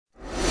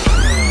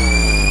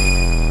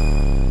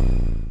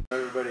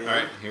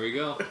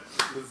go.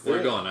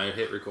 We're going. I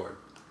hit record.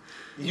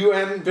 You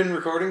hadn't been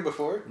recording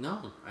before?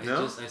 No. I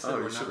said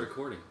we're not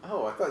recording.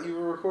 Oh, I thought you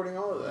were recording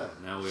all of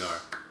that. Now we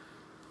are.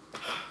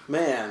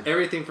 Man.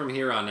 Everything from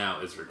here on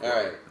out is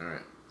recorded. All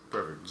right.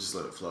 Perfect. Just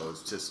let it flow.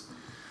 It's just...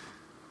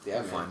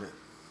 Yeah, we'll find it.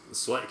 The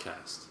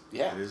SWETkast.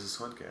 Yeah. It is a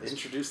SWETkast.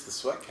 Introduce the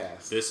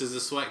SWETkast. This is the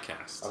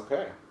SWETkast.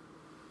 Okay.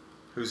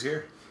 Who's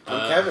here?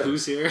 Kevin.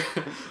 Who's here?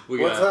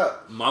 What's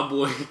up? My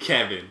boy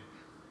Kevin,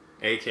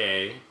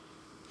 a.k.a.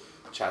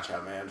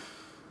 Cha-Cha Man.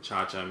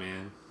 Cha-Cha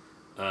Man.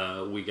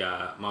 We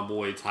got my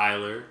boy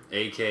Tyler,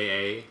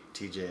 a.k.a.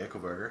 TJ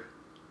Eckelberger.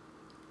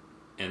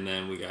 And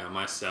then we got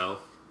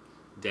myself,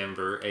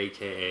 Denver,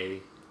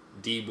 a.k.a.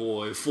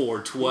 Dboii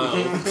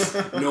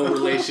 412. No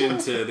relation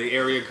to the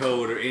area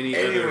code or any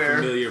other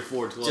familiar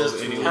 412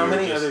 Just anywhere. How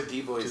many other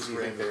Dbois do you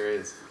think there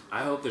is?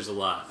 I hope there's a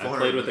lot. I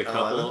played with a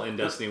couple in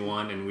Destiny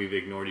 1 and we've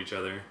ignored each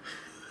other.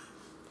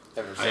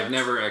 I've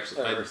never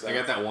actually... I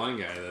got that one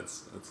guy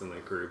that's in the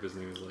group. His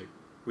name is like...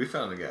 We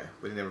found a guy,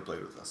 but he never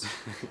played with us.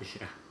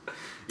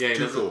 Yeah,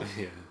 Too cool.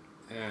 Yeah.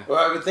 Well,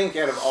 I would think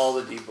out of all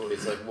the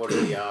Dbois, like, what are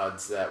the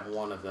odds that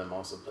one of them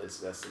also plays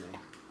Destiny?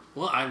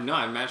 Well, I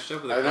matched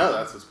up with a I couple. know,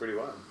 that's what's pretty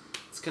wild.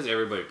 It's because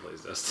everybody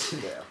plays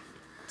Destiny. Yeah.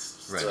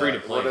 It's free to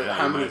play.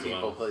 How many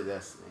people play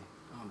Destiny?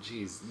 Oh,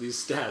 jeez.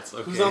 These stats.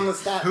 Okay. Who's on the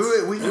stats?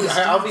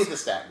 I'll be the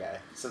stat guy,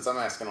 since I'm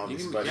asking all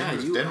these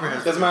questions.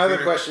 Because my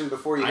other question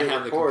before you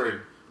hit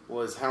record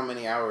was how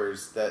many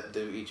hours that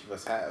do each of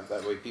us have?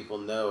 That way people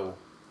know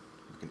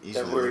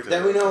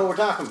that we know what we're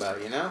talking about,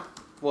 you know?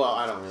 Well,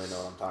 I don't really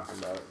know what I'm talking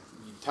about.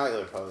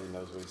 Tyler probably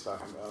knows what he's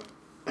talking about.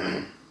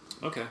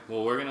 Okay,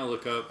 well, we're going to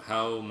look up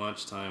how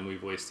much time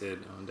we've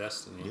wasted on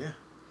Destiny. Yeah.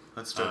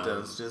 Let's start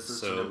that.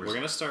 So we're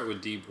going to start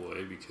with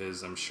Dboii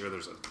because I'm sure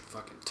there's a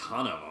fucking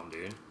ton of them,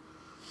 dude.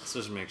 Let's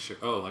just make sure.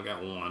 Oh, I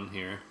got one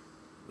here.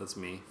 That's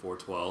me,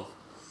 412.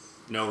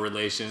 No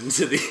relation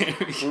to the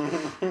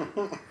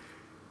area.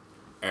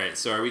 Alright,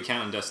 so are we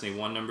counting Destiny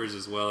 1 numbers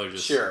as well, or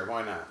just... Sure,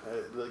 why not?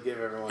 Give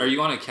everyone... Are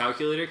you on a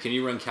calculator? Can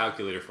you run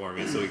calculator for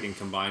me so we can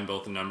combine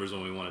both the numbers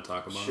when we want to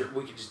talk about it?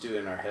 We could just do it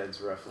in our heads,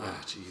 roughly.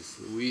 Ah, jeez.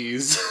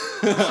 Louise.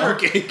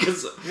 Okay,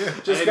 because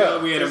I know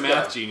we had a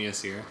math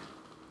genius here.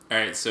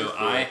 Alright, so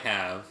I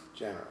have...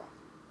 General.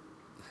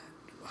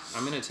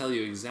 I'm going to tell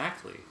you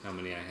exactly how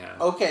many I have.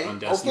 Okay, on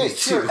Destiny 2.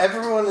 Sure.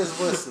 Everyone is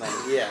listening.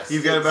 Yes.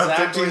 You've got about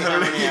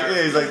 1,300. Yeah,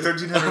 he's like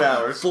 1,300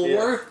 hours.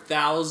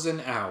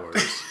 4,000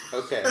 hours.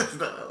 Okay. That's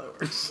not how that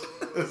works.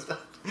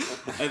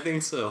 I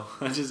think so.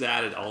 I just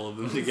added all of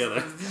them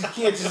together. You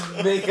can't just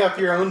make up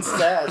your own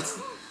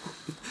stats.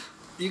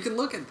 You can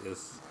look at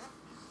this.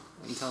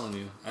 I'm telling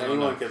you.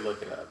 Anyone could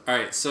look it up.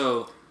 Alright,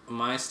 so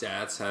my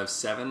stats have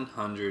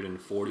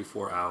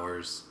 744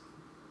 hours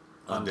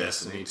on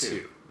Destiny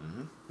 2.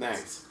 Mm-hmm.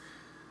 Nice.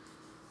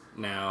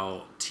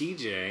 Now,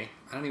 TJ,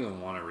 I don't even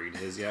want to read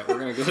his yet. We're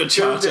going to go to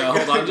Cha-Cha.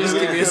 Hold on, just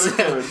give me a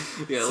second.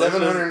 Yeah,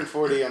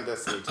 740 on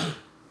Destiny 2.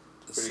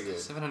 Pretty good.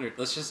 700.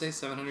 Let's just say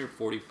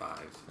 745.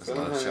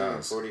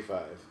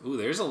 745. Ooh,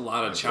 there's a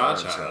lot of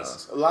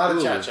Cha-Chas. A lot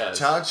of Cha-Chas.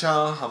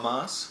 Cha-Cha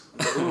Hamas.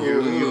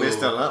 You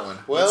missed out on that one.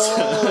 Well,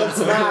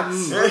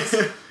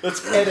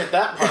 let's edit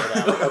that part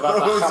out about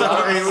the Hamas.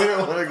 Sorry, we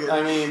don't want to get...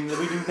 I mean,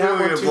 we do not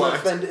want to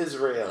offend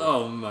Israel.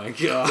 Oh my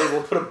god. They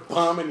will put a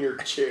bomb in your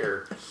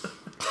chair.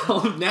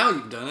 Oh, now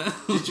you've done it.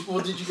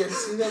 Did you guys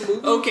see that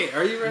movie? Okay,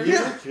 are you ready?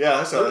 Yeah,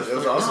 I saw it. It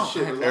was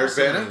awesome. Shit. Eric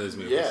Bana?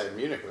 Yeah,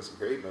 Munich was a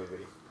great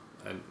movie.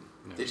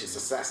 They just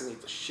assassinate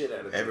the shit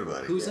out of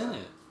everybody. Who's in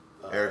it?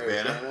 Eric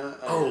Bana.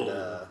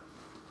 And,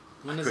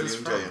 when is this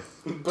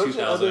from?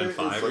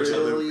 2005 or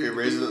something.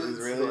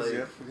 Israelis,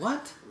 yeah.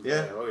 What?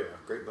 Yeah. Oh yeah,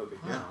 great movie.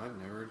 Wow, yeah, I've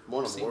never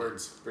won seen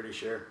awards, pretty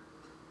sure.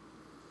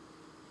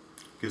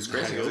 It was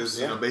crazy. It was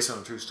based on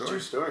a true story. True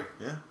story.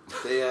 Yeah.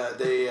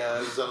 They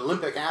it was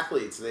Olympic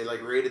athletes. They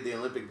like raided the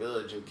Olympic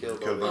Village and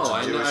killed all the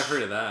I've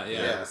heard of that.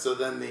 Yeah. Yeah. So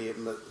then the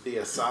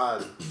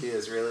Assad, the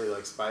Israeli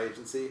like spy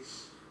agency,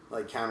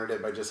 like countered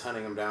it by just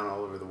hunting them down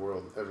all over the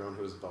world. Everyone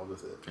who was involved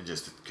with it. And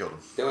just killed them.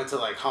 They went to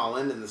like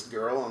Holland and this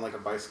girl on like a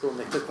bicycle, and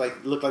they took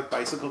looked like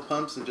bicycle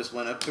pumps and just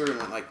went up to her and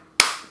went like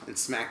and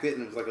smacked it,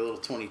 and it was like a little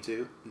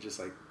 .22 and just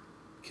like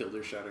killed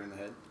her, shot her in the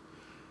head.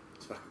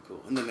 It's fucking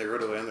cool. And then they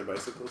rode away on their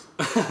bicycles.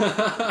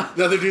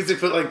 The other dudes, they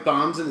put like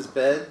bombs in his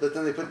bed, but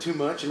then they put too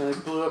much and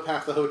like blew up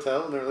half the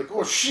hotel, and they're like,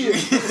 oh shit.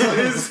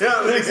 They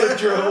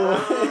drove away.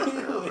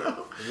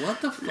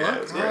 What the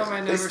fuck?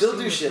 Yeah, they still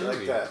do shit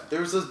like that.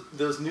 There was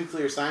those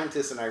nuclear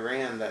scientists in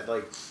Iran that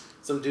like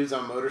some dudes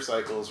on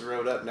motorcycles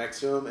rode up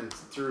next to them and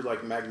threw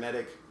like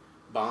magnetic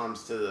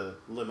bombs to the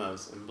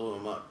limos and blew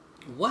them up.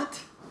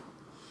 What?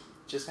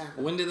 Just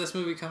happened. When did this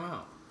movie come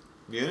out?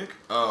 Munich?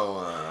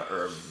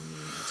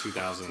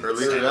 2000.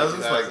 Early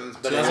 2000s? Like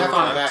 2005. Yeah,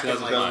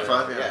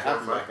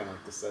 happened back in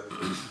like the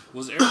 70s.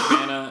 Was Eric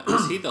Bana,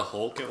 was he the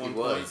Hulk at one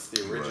point? He was,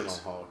 the original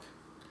Hulk.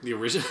 The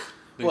original?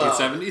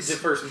 1970s? The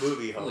first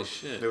movie Hulk. Holy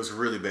shit. It was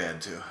really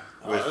bad too.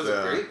 That was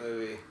a great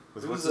movie.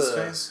 With what's his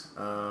face?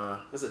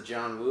 It was a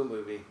John Woo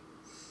movie.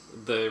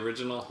 The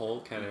original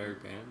Hulk had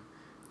Eric Bana?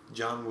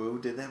 John Woo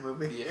did that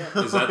movie? Yeah.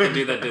 Is that the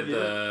dude that did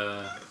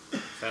the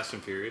Fast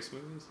and Furious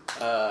movies?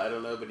 I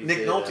don't know, but he Nick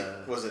did,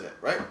 Nolte was in it,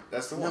 right?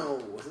 That's the one. No,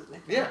 was it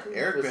Nick Yeah, Nolte?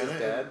 Eric was his Bana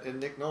dad? and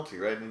Nick Nolte,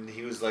 right? And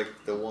he was like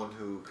the one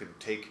who could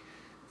take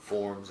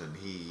forms, and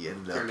he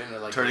ended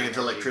up turning into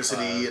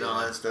electricity and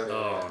all that stuff.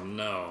 Oh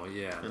no,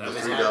 yeah. And That the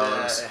was three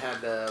dogs. It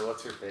had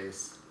what's her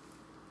face?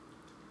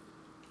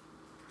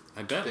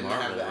 I bet Didn't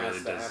Marvel have the really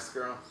ass, does. ass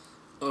girl.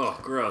 Oh,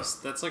 gross.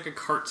 That's like a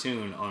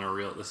cartoon on a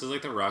real... This is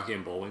like the Rocky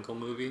and Bullwinkle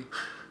movie.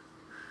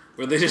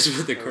 Where they just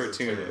put the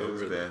cartoon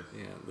over the...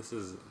 Yeah, this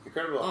is...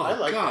 Incredible. Oh, I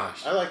like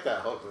gosh. that. I like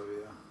that Hulk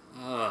movie,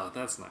 though. Oh,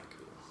 that's not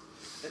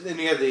cool. And then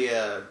you had the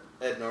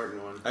Ed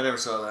Norton one. I never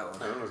saw that one.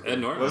 That one was good. Ed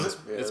Norton? Was it?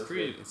 Yeah, It's it was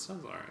pretty... good. It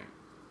sounds alright.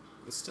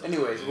 It's still...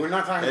 Anyways, we're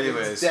not talking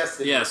about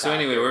Destiny. Yeah, so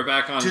anyway, we're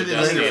back on to Tune in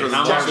Destiny. later for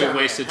How the much Destiny. we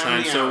wasted How time.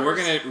 many So we're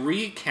hours? going to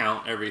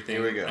recount everything.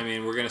 Here we go. I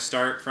mean, we're going to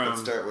start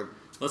from...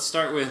 Let's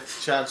start with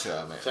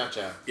Cha-Cha, man.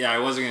 Cha-Cha. Yeah, I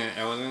wasn't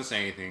gonna say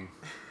anything,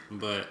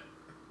 but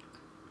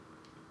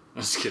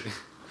I'm just kidding.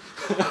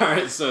 All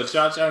right, so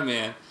Cha-Cha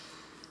Man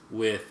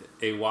with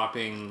a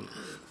whopping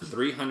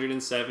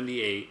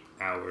 378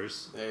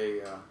 hours, There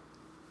you go.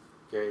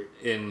 Great.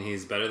 and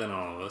he's better than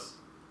all of us.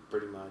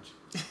 Pretty much.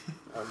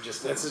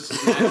 That's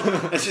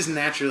just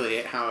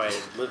naturally how I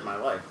live my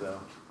life, though.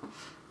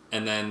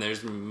 And then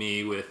there's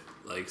me with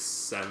like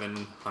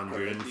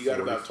 700. You got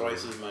about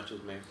twice as much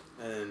as me.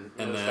 And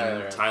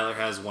then Tyler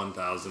has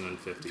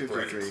 1,050.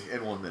 53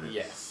 in 1 minute.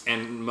 Yes.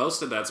 And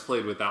most of that's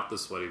played without the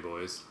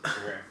Sweatyboys.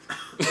 Correct.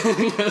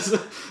 Yes.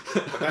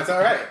 But that's all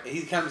right.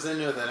 He comes in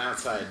with an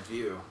outside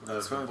view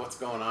That's of right. what's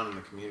going on in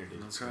the community.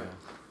 That's right.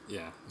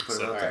 Yeah. Put it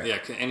So, out there. yeah,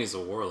 and he's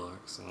a warlock,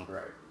 so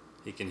Right.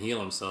 he can heal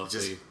himself. so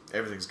Just he-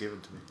 everything's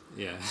given to me.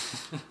 Yeah,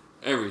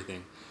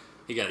 everything.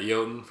 He got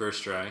Jotun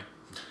first try.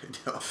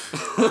 No.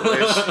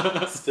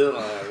 Still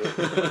don't have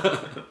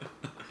it.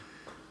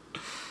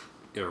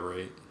 You're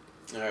right.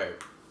 All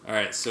All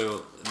right.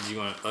 So, do you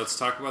want? Let's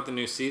talk about the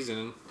new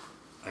season,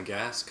 I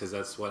guess, because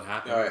that's what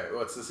happened. right.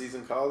 What's the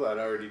season called? I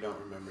already don't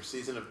remember.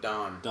 Season of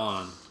Dawn.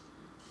 Dawn.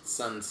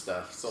 Sun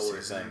stuff.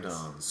 Solar Season things.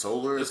 Dawn.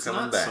 Solar is It's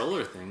coming not back.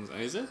 solar things,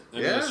 is it? I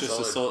mean, Yeah, it's just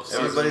a solar-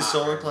 solar. Everybody's Hot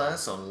solar right now.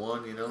 class on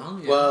one, you know? Oh,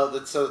 yeah.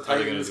 Well, so How are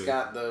they gonna Titan's do?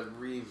 got the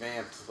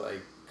revamped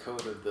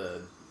code of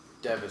the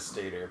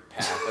Devastator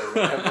path or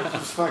whatever the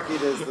fuck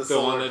it is. The the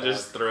solar one that path.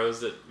 just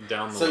throws it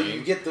down the So lane.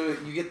 you get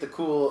the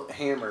cool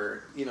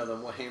hammer. You know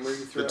the hammer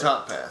you throw. The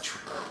top path.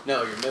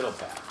 No, your middle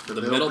path. the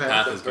middle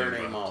path The is being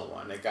burning buffed. maul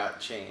one. It got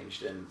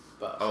changed and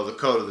buffed. Oh, the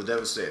code of the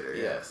Devastator.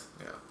 Yeah. Yes.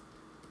 Yeah.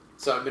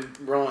 So I've been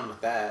rolling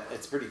with that.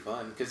 It's pretty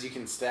fun because you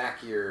can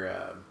stack your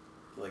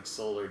like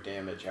solar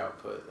damage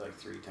output like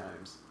 3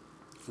 times.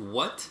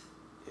 What?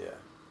 Yeah.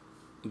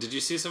 Did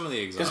you see some of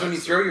the exotics? Because when you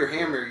throw your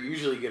hammer, you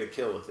usually get a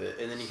kill with it,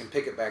 and then you can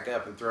pick it back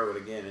up and throw it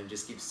again, and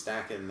just keep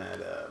stacking that.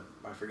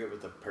 I forget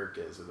what the perk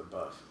is or the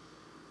buff,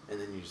 and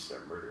then you just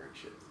start murdering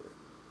shit with it.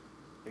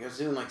 Like I was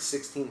doing like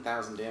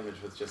 16,000 damage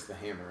with just the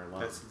hammer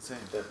alone. That's insane.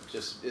 That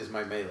just is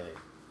my melee.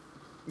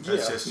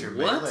 That's just your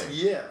What? melee.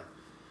 Yeah.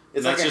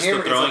 It's like that's a just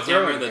hammer, the throwing it's a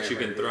throwing hammer that you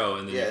can throw,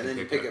 and then yeah, you and can then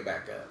you pick pick up. it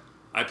back up.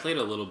 I played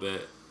a little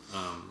bit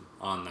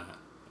on that,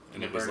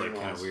 and The it was burning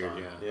like kind of wall's weird.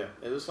 fun. Yeah.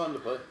 Yeah, it was fun to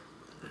play.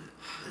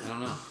 I don't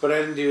know. But I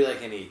didn't do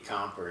like any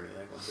comp or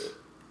anything with it,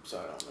 so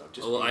I don't know.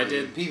 Just Well, I PvE.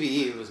 did-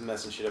 PvE was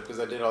messing shit up because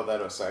I did all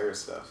that Osiris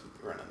stuff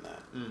running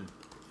that, Mm.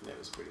 and it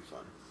was pretty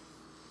fun.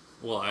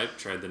 Well, I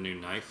tried the new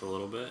knife a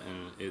little bit,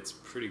 and it's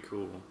pretty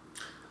cool.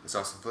 I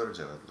saw some footage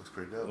of it. It looks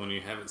pretty dope. When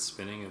you have it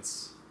spinning,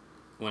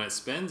 when it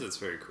spins, it's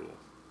very cool.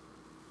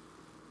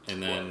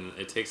 And then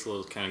it takes a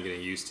little kind of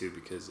getting used to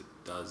because it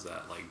does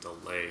that like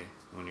delay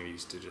when you're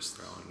used to just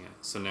throwing it.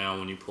 So now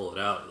when you pull it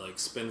out, it like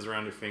spins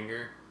around your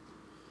finger,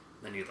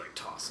 then you like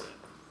toss it,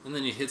 and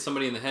then you hit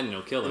somebody in the head and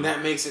it'll kill them. And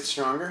that makes it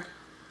stronger.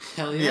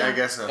 Hell yeah! Yeah, I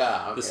guess so.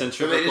 Ah, okay. The So they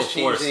centrifugal just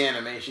force. changed the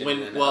animation.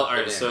 When- and well, upped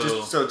alright, it in. so-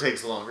 Just so it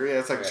takes longer. Yeah,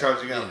 it's like Right.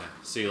 charging Yeah. up.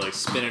 So you like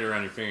spin it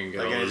around your finger and go,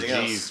 Like oh,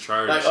 anything geez, else.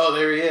 charged. like, oh,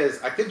 there he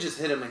is. I could just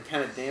hit him and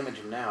kind of damage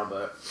him now,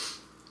 but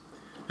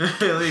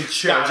They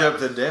charge Got up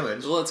the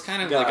damage. Well, it's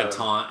kind of Got like a him.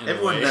 taunt in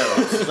Everyone a way.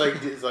 knows.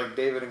 it's like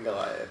David and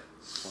Goliath.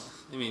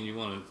 I mean, you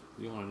want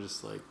to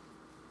just like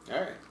All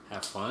right.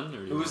 have fun,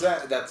 or you Who's wanna-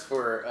 that? That's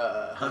for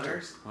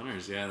hunters.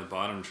 Hunters, yeah, the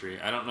bottom tree.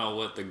 I don't know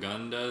what the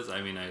gun does.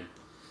 I mean,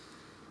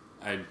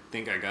 I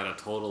think I got a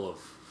total of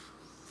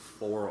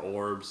 4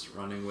 orbs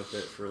running with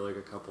it for like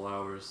a couple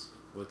hours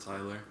with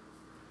Tyler.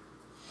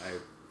 I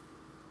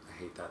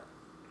hate that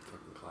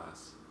fucking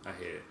class. I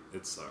hate it.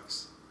 It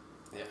sucks.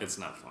 Yeah. It's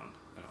not fun.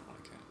 I don't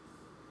like it.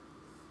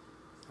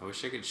 I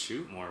wish I could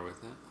shoot more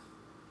with it.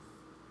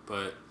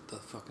 But the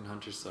fucking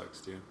hunter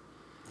sucks, dude.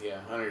 Yeah,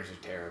 hunters are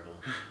terrible.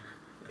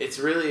 It's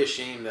really a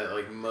shame that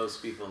like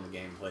most people in the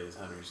game play as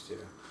hunters too.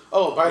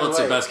 Oh, by Well, the it's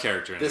way, the best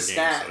character in the, the game.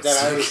 stat so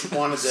that I it's- was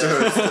wanted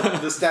to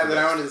the stat that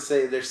I wanted to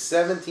say, there's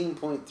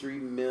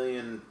 17.3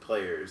 million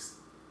players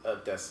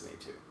of Destiny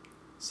 2.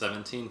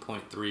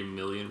 17.3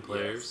 million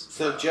players.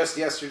 So just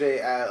yesterday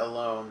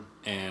alone,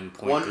 And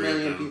 1 0.3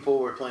 million of them, people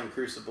were playing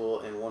Crucible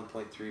and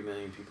 1.3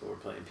 million people were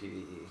playing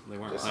PvE. They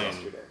weren't just playing-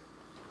 yesterday.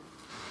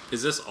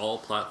 Is this all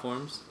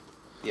platforms?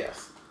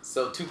 Yes.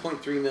 So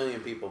 2.3 million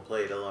people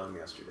played alone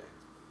yesterday.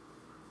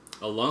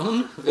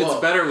 Alone? It's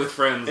better with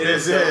friends. It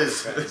is.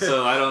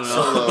 So I don't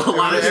know. A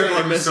lot of people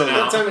are missing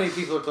out. That's how many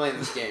people are playing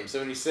this game. So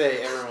when you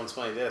say everyone's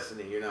playing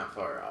Destiny, you're not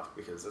far off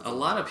because a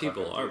lot of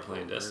people are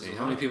playing Destiny.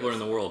 How many people are in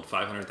the world?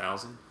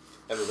 500,000?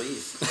 At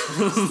least.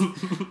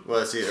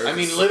 Well, see, I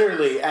mean,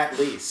 literally, at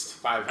least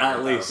 500,000.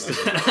 At least.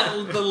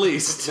 At the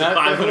least. Not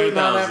 500,000.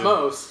 Not at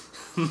most.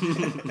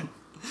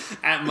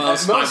 At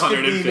most, could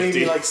 550. be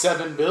maybe like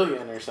 7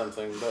 billion or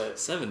something, but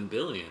 7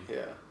 billion?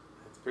 yeah.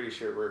 I'm pretty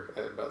sure we're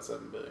at about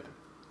 7 billion.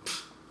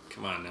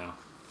 Come on now.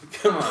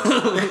 Come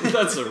on.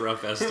 That's a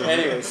rough estimate.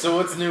 Anyway, so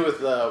what's new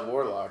with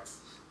Warlocks?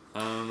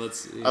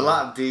 Let's see. a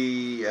lot.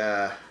 The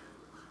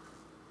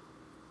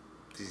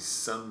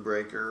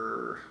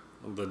Sunbreaker.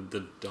 The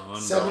Dawn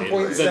 7.7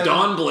 Blade. The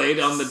Dawn Blade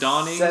on the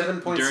dawning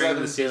 7.7 during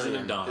the season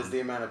billion of Dawn. is the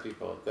amount of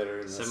people that are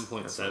in this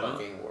 7.7?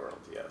 fucking world,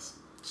 yes.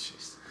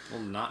 Jeez.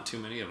 Well, not too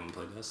many of them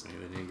play Destiny.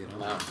 They need to get on.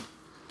 No.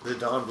 The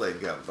Dawn Blade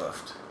got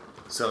buffed,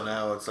 so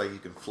now it's like you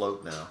can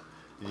float now.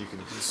 You can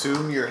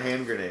consume your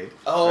hand grenade.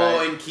 Oh,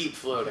 right? and keep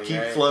floating. Keep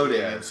right?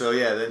 floating, Yes. and so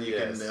then you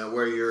can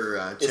wear your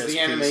chest Is the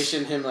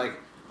animation him like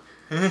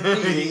he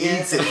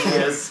eats it.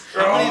 Yes.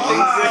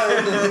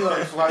 and then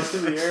like flies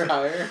through the air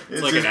higher?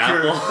 It's like an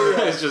apple.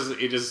 It's just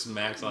it just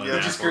smacks on an It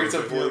apple. just creates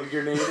a void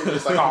grenade and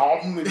just like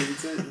and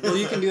eats it. Well,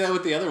 you can do that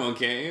with the other one,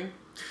 can't you?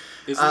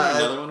 Isn't there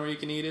another one where you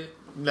can eat it?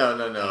 No.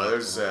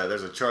 There's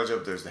a charge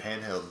up. There's the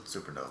handheld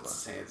supernova,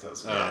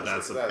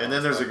 That's and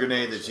then there's a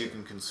grenade that you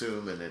can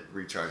consume, and it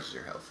recharges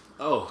your health.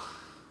 Oh.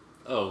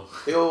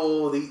 The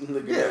old eating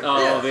the grenade.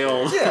 The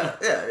old.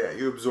 Yeah.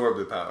 You absorb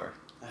the power.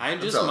 I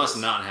just must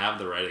not have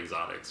the right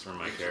exotics for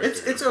my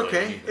character. It's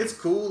okay. It's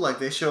cool. Like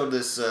they showed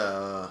this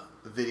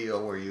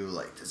video where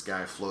this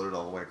guy floated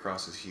all the way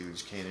across this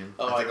huge canyon.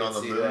 Oh, I think on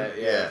the moon. That.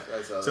 Yeah.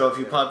 So if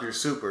you pop your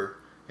super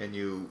and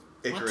you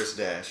Icarus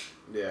dash.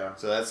 Yeah.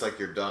 So that's like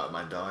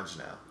my dodge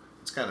now.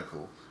 It's kind of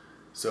cool.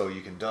 So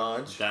you can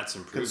dodge. That's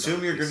improved.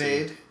 Consume your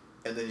grenade,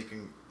 and then you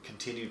can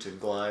continue to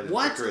glide and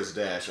Icarus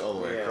dash all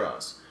the way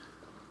across.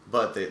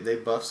 But they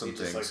buffed some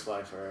things. You just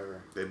fly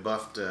forever. They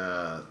buffed.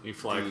 You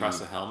fly across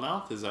the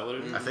Hellmouth? Is that what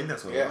it is? I think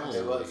that's what it was.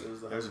 It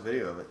was. There's a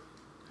video of it.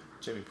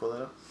 Jamie, pull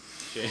that up.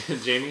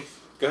 Jamie?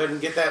 Go ahead and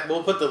get that.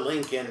 We'll put the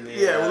link in the.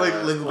 Yeah,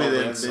 link will be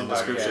in the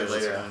description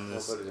later. Yeah,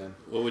 we'll put it in.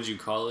 What would you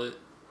call it?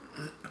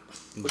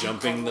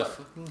 Jumping the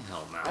fucking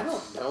Hellmouth. I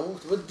don't know.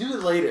 We'll do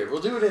it later.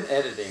 We'll do it in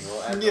editing.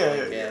 We'll add the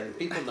link in.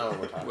 People know what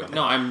we're talking about.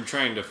 No, I'm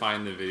trying to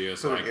find the video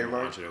so I can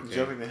watch it. Okay.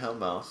 Jumping the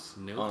Hellmouth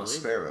on a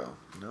sparrow.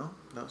 No,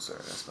 sorry,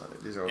 that's not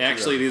it. These are all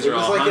these are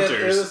all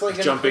hunters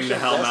jumping the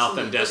Hellmouth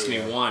in Destiny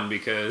 1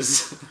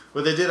 because.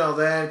 Well, they did all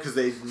that because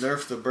they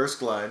nerfed the burst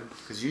glide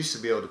because you used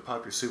to be able to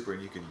pop your super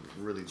and you can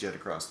really jet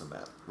across the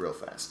map real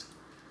fast.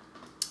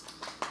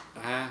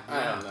 I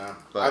don't know.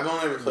 I've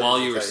only ever played while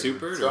you were Titan,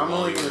 super, so I'm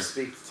only going to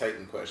speak to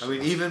Titan questions. I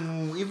mean,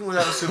 even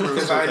without a super,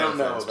 because I don't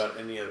know about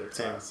any other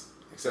class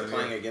except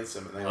playing against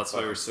them. And that's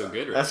why we're so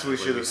good. That's what we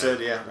should have said.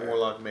 Yeah,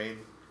 Warlock main.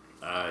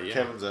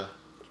 Kevin's a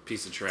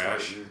piece of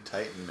trash.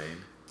 Titan main.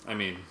 I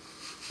mean,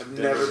 I've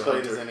never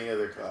played as any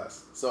other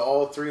class. So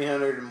all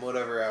 300 and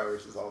whatever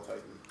hours is all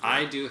Titan.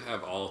 I do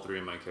have all 3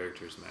 of my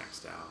characters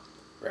maxed out.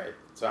 Right.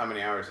 So how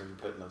many hours have you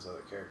put in those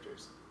other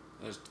characters?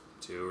 There's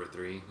 2 or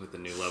 3 with the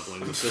new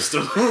leveling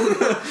system.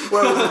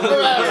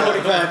 Well,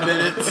 45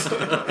 minutes.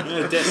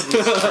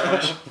 Destiny's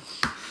trash.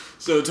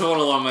 So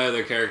total on my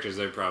other characters,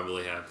 I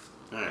probably have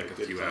a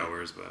few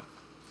hours, but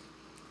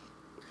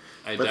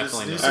I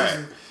definitely know. This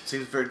season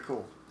seems very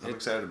cool. I'm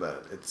excited about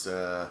it. It's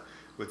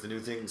with the new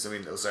things. I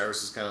mean,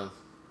 Osiris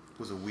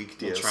was a weak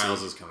DLC.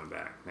 Trials is coming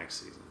back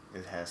next season.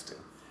 It has to.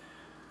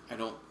 I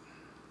don't.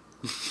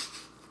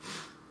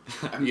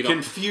 I'm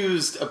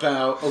confused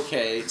about.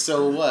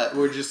 So what?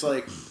 We're just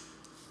like.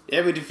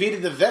 Yeah, we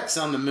defeated the Vex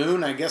on the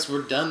moon. I guess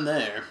we're done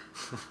there.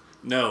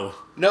 No,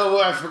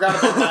 I forgot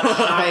about that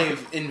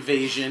hive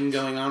invasion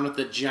going on with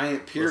the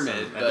giant pyramid.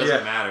 Listen, that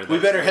doesn't matter. We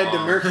better head to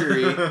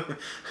Mercury.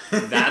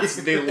 That's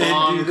the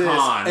long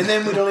con. And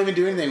then we don't even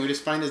do anything. We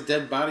just find his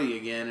dead body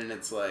again, and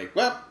it's like,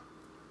 well,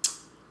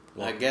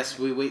 I guess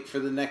we wait for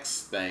the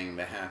next thing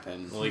to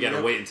happen. Well, you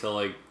gotta wait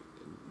until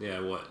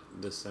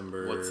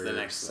December What's the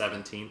next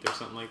 17th or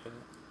something like that?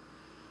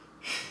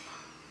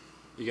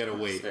 You gotta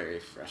wait. I'm very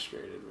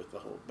frustrated with the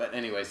whole. But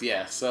anyways,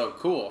 yeah. So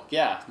cool.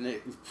 Yeah.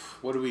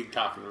 What are we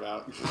talking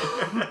about?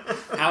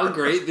 How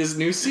great this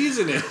new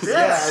season is!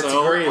 Yeah, it's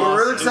so great. Awesome. We're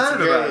really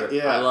excited about it.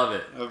 Yeah, I love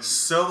it.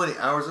 So many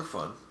hours of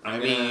fun. I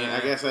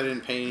guess I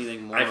didn't pay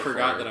anything more. I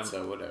forgot for that it,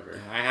 so whatever.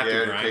 I have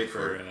to grind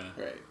for it.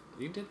 Right.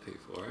 You did pay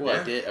for it. Well,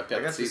 I did. I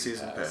got the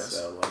season pass.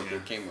 So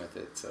it came with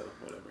it. So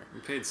whatever. You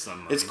paid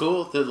some money. It's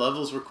cool. The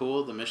levels were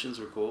cool. The missions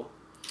were cool.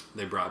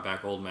 They brought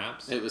back old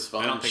maps. It was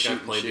fun. I don't think I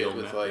played the old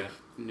with map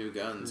new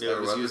guns. Newer I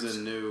was weapons.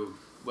 using new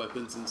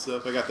weapons and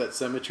stuff. I got that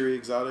Symmetry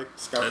exotic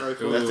scout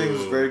rifle. That thing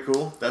was very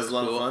cool. That's a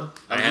lot of fun.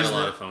 I had a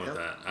lot of fun with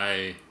that.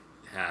 I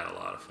had a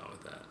lot of fun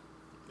with that.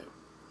 Yep.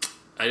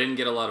 I didn't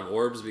get a lot of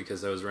orbs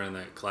because I was running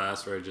that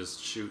class where I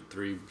just shoot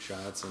 3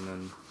 shots and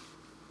then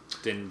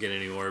didn't get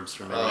any orbs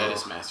from it. I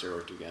just master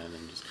orked a gun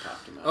and just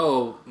popped him out.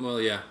 Oh,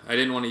 well, yeah. I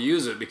didn't want to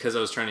use it because I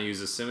was trying to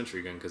use a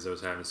symmetry gun because I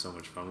was having so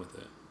much fun with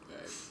it.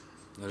 Right.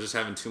 I was just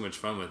having too much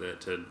fun with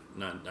it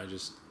I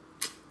just...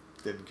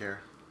 Didn't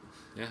care.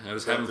 Yeah, I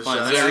was having fun.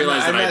 Then I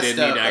realized that I did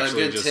need to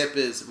actually A good tip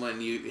is when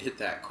you hit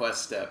that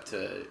quest step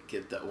to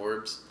get the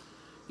orbs,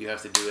 you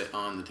have to do it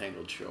on the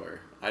Tangled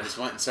Shore. I just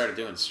went and started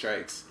doing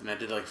strikes, and I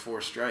did like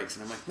 4 strikes,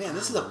 and I'm like, man,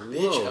 this is a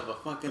bitch of a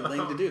fucking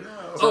thing to do.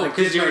 No. So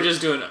because you were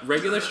just doing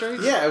regular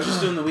strikes? Yeah, I was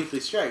just doing the weekly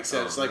strikes.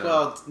 So it's like,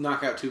 well, I'll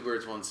knock out 2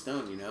 birds, 1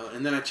 stone, you know?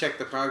 And then I checked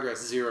the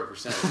progress, 0%. I'm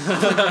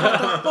like,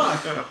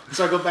 what the fuck?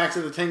 So I go back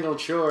to the Tangled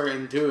Shore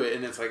and do it,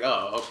 and it's like,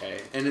 oh,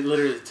 okay. And it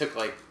literally took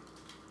like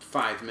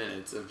 5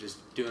 minutes of just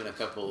doing a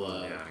couple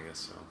I guess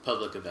so.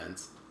 public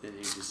events, and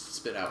you just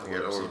spit out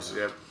You orbs. get orbs,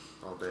 yep,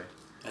 all day.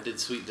 I did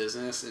Sweet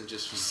Business and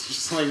just was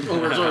just like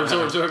orbs.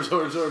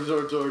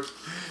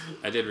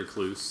 I did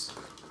Recluse.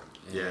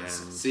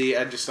 Yes. See,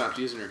 I just stopped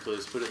using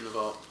Recluse. Put it in the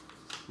vault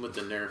with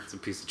the Nerf. It's a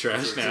piece of trash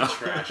It's now. a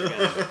trash gun.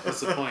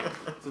 What's the point?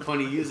 What's the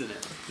point of using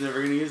it?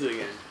 Never gonna use it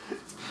again.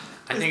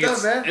 I think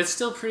it's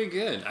still pretty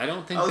good. I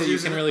don't think that you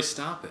can really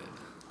stop it.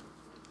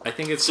 I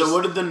think it's so.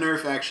 What did the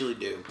Nerf actually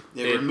do?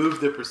 It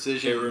removed the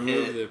precision. It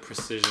removed the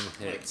precision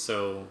hit.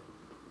 So,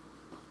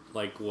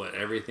 like what?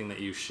 Everything that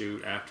you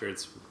shoot after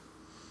it's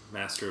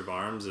Master of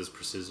Arms is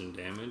precision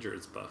damage, or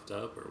it's buffed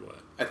up, or what?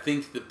 I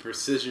think the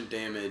precision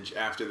damage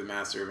after the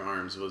Master of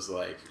Arms was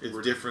like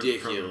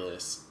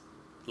ridiculously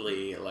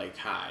like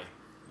high,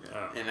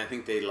 and I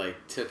think they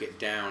like took it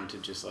down to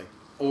just like.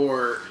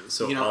 Or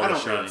so you know, all I the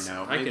don't shots, really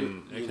know. I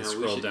can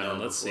scroll down.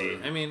 Let's see.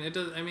 Before. I mean, it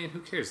does. I mean, who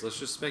cares? Let's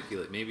just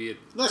speculate. Maybe it.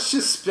 Let's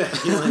just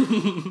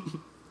speculate.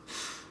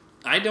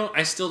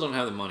 I still don't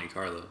have the Monte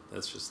Carlo.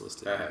 That's just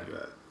listed. I have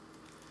that.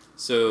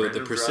 So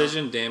Random the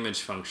precision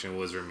damage function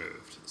was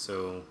removed.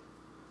 So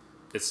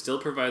it still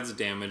provides a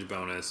damage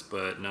bonus,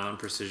 but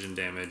non-precision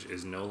damage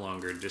is no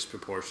longer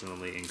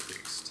disproportionately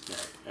increased.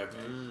 Right. Okay.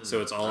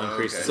 So it's all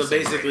increased. So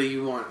basically,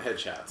 you want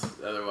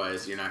headshots.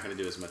 Otherwise, you're not going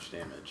to do as much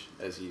damage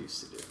as you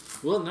used to do.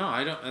 Well, no,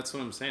 I don't. That's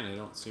what I'm saying. I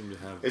don't seem to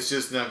have. It's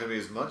just not going to be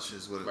as much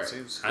as what it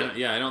seems. I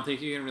don't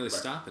think you can really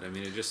stop it. I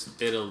mean,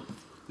 it'll.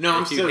 No,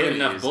 I'm still hit gonna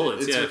enough use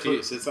bullets.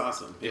 It. It's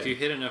awesome. If you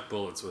hit enough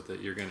bullets with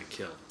it, you're gonna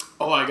kill.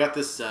 Oh, I got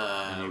this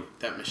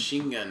that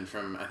machine gun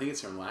from I think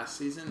it's from last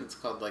season. It's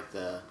called like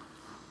the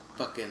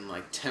fucking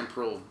like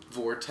temporal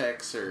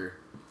vortex or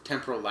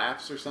temporal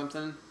lapse or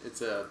something.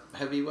 It's a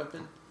heavy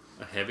weapon.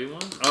 A heavy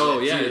one? Oh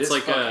yeah, dude, it's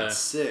like a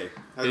sick.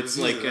 It's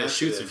like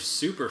shoots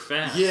super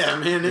fast. Yeah,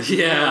 man. It's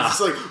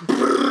just like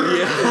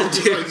it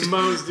just like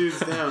mows dudes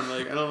down.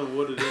 Like I don't know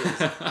what it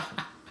is.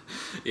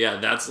 Yeah,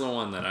 that's the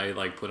one that I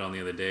like put on the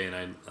other day, and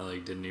I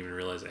like didn't even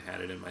realize I had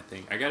it in my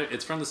thing. I got it.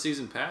 It's from the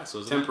season pass.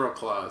 So Temporal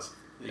Claws.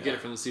 You get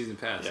it from the season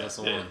pass. Yeah, that's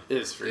the one. It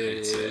is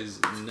freaking sick. It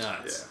is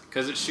nuts.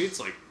 Because it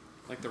shoots like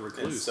the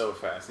Recluse. It's so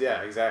fast.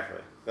 Yeah,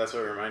 exactly. That's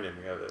what reminded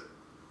me of it.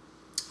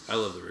 I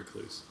love the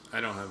Recluse.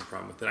 I don't have a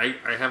problem with it.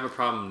 I have a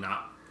problem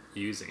not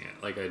using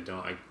it. Like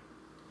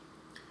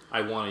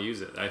I want to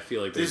use it. I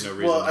feel like there's no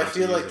reason. Well, not I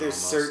feel to like use there's it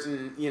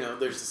certain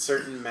there's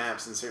certain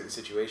maps and certain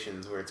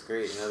situations where it's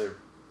great, and other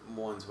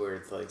ones where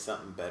it's like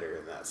something better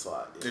in that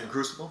slot. In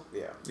Crucible?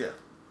 Yeah.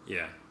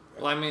 Yeah.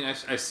 Well, I mean,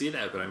 I see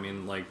that, but I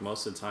mean, like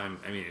most of the time,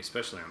 I mean,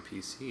 especially on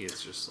PC,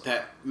 it's just like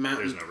that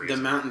mountain. There's no reason.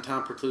 The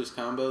mountaintop recluse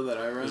combo that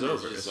I run is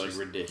over. just like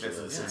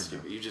ridiculous and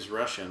stupid. You just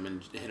rush them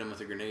and hit them with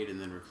a grenade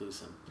and then recluse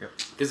them. Yep.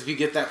 Because if you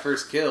get that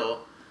first kill,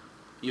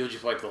 you'll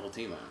just wipe the whole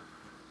team out.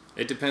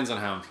 It depends on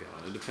how I'm feeling.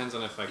 It depends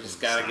on if I can. You just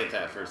gotta get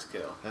that first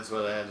kill. That's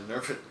why they had to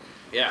nerf it.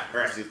 Yeah,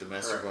 right. See the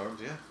Master of Arms,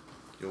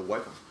 you'll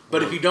wipe them.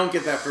 But if you don't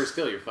get that first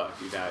kill, you're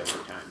fucked. You die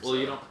every time. Well,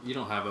 you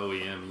don't have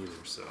OEM either,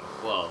 so.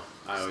 Well,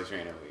 I always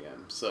ran OEM.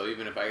 So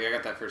even if I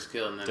got that first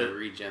kill and then I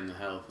regen the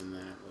health and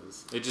then it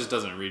was... It just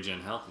doesn't regen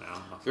health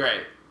now.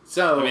 Right.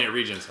 So... I mean, it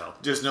regens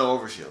health. Just no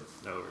overshield.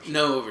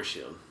 No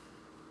overshield.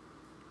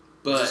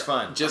 But just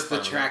fine. Just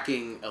the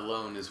tracking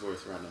alone is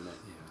worth running it.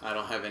 Yeah. I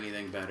don't have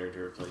anything better to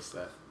replace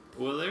that.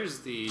 Well,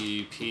 there's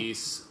the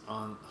piece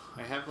on...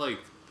 I have, like...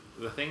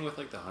 The thing with,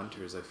 like, the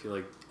hunters, I feel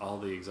like all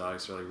the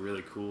exotics are, like,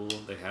 really cool.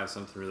 They have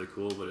something really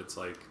cool, but it's,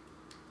 like...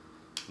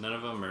 None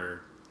of them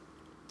are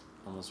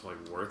almost, like,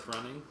 worth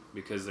running.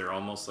 Because they're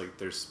almost, like...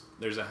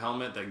 There's a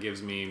helmet that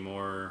gives me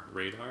more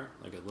radar.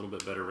 Like, a little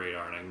bit better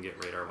radar, and I can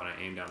get radar when I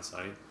aim down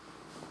sight.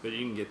 But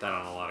you can get that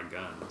on a lot of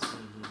guns.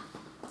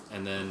 Mm-hmm.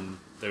 And then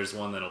there's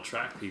one that'll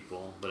track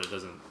people, but it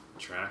doesn't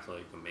track,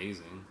 like,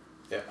 amazing.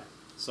 Yeah.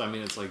 So, I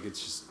mean, it's, like,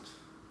 it's just...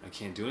 I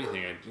can't do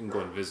anything. I can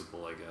go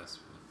invisible, I guess.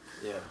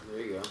 Yeah, there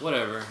you go.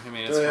 Whatever. I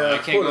mean, it's fine. I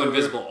can't go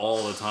invisible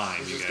all the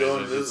time, you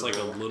guys. It's like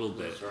a little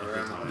bit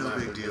every time. No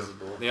big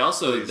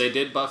deal. They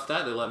did buff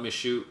that. They let me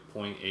shoot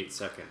 0.8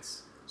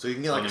 seconds. So you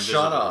can get like a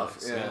shot off.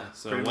 Yeah.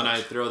 So when I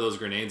throw those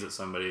grenades at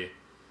somebody,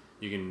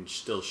 you can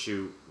still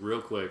shoot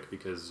real quick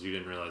because you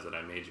didn't realize that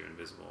I made you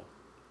invisible.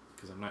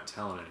 Because I'm not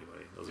telling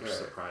anybody. Those are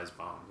surprise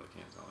bombs. I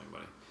can't tell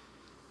anybody.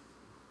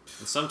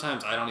 And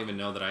sometimes I don't even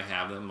know that I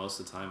have them.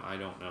 Most of the time, I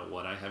don't know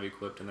what I have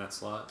equipped in that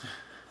slot.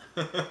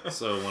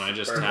 So when I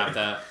just tap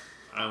that,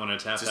 I want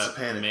to tap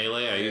that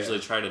melee. I usually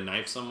try to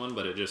knife someone,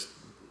 but it just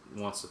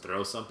wants to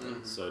throw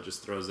something, so it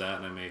just throws that,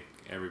 and I make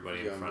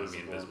everybody in front of me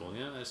invisible.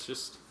 Yeah, it's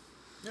just.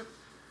 Yep.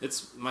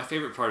 It's my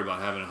favorite part about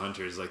having a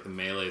hunter is like the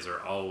melees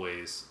are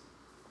always.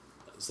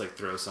 It's like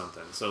throw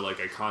something. So like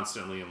I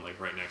constantly am like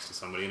right next to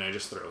somebody, and I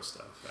just throw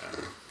stuff at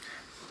them.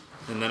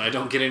 And then I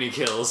don't get any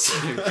kills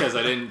because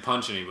I didn't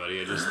punch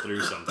anybody. I just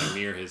threw something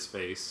near his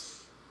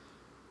face.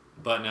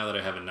 But now that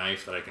I have a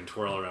knife that I can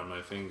twirl around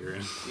my finger.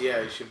 And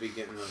yeah, you should be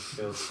getting those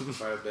kills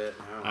quite a bit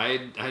now.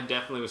 I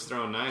definitely was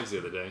throwing knives the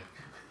other day.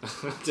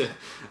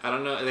 I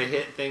don't know. They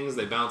hit things.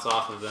 They bounce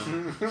off of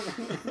them.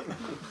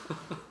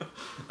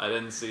 I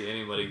didn't see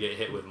anybody get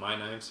hit with my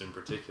knives in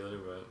particular,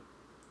 but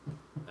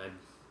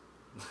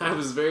I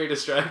was very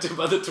distracted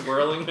by the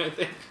twirling, I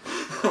think.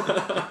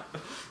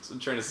 So I'm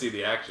trying to see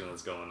the action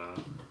that's going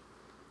on.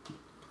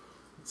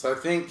 So I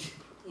think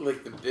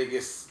like the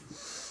biggest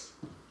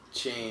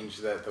change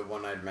that the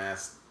one-eyed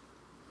mask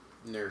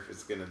nerf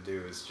is gonna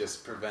do is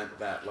just prevent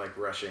that like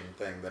rushing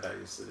thing that I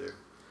used to do.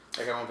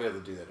 Like I won't be able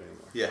to do that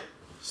anymore. Yeah.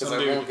 Because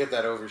I won't get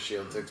that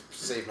overshield to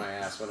save my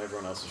ass when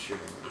everyone else is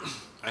shooting me.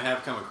 I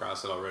have come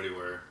across it already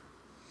where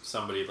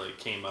somebody like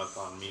came up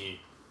on me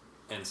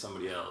and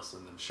somebody else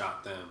and then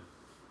shot them,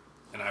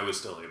 and I was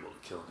still able to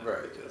kill him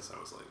because I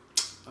was like,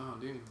 oh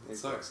dude, it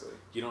sucks.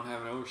 You don't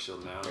have an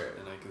overshield now,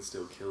 and I can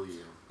still kill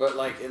you. But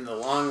like in the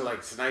long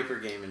like sniper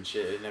game and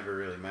shit, it never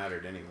really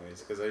mattered anyways,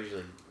 because I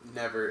usually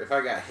never, if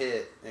I got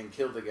hit and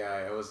killed the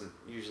guy, I wasn't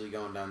usually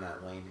going down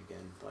that lane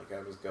again. Like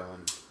I was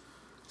going.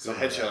 So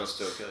headshot will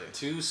still kill you.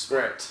 Too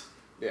smart.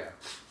 Yeah,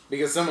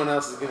 because someone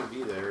else is gonna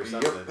be there or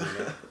something. You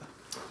know?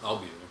 I'll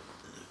be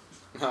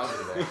there.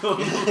 I'll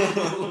be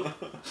there.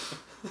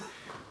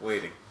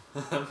 Waiting.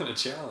 I'm gonna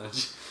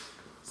challenge.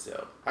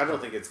 So I don't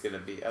think it's gonna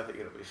be. I think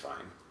it'll be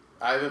fine.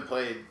 I haven't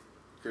played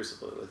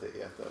Crucible with it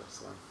yet though.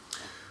 So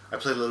I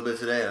played a little bit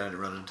today and I didn't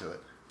run into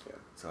it. Yeah.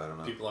 So I don't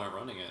know. People aren't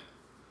running it.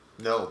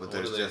 No, but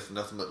there's just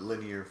nothing but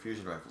linear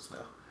fusion rifles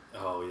now.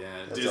 Oh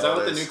yeah. Is that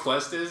what the new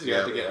quest is? You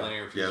have to get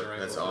linear fusion rifles.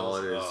 That's all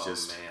it is. Oh,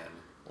 just man.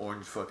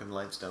 Orange fucking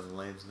lights down the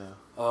lanes now.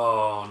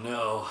 Oh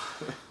no.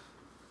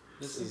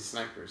 This is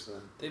snipers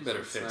then. They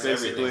better fix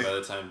everything by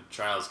the time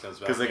Trials comes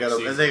back.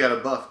 Because they got a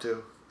buff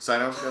too.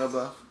 Sidearms got a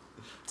buff.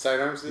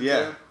 Sidearms did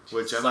too?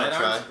 Which I might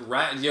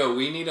try. Yo,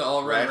 we need to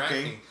all run Rat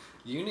King.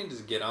 You need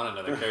to get on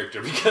another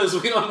character because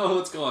we don't know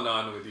what's going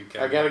on with you,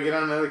 Kevin. I gotta get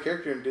on another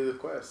character and do the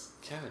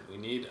quest. Kevin, we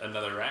need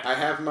another Rat King. I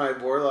have my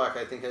Warlock.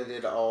 I think I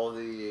did all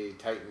the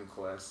Titan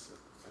quests.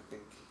 I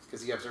think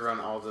because you have to run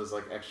all those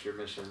like extra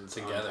missions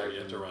together. You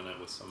have to run it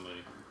with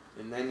somebody.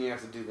 And then you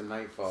have to do the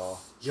Nightfall.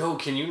 Yo,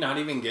 can you not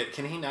even get?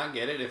 Can he not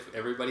get it if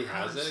everybody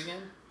has it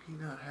again? He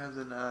not has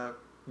an.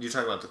 You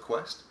talking about the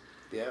quest?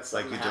 Yeah,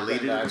 like you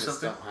deleted it or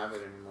something. I just don't have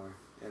it anymore.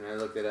 And I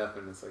looked it up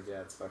and it's like, yeah,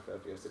 it's fucked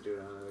up. You have to do it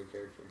on another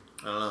character.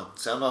 I don't know.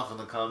 Sound off in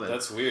the comments.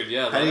 That's weird.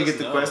 Yeah. How do you get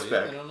the quest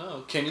back? I don't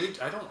know. Can you?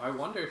 I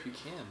wonder if you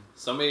can.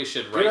 Somebody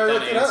should write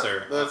that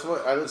answer. That's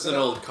what I. It's an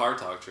old car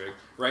talk trick.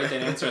 Write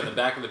that answer on the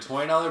back of a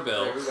 $20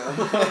 bill. There we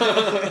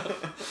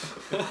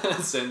go.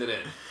 Send it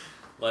in.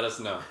 Let us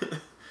know.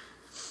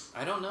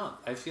 I don't know.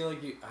 I feel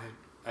like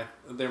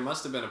there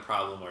must have been a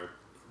problem where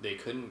they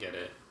couldn't get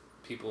it.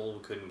 People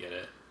couldn't get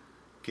it.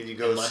 Can you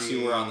go unless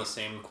you were on the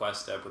same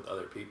quest step with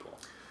other people?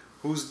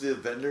 Who's the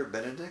vendor?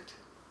 Benedict,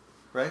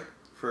 right?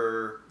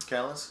 For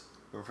Callus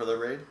or for the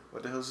raid?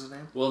 What the hell's his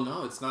name? Well,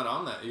 no, it's not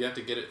on that. You have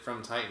to get it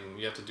from Titan.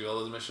 You have to do all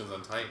those missions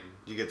on Titan.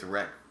 You get the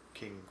Rat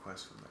King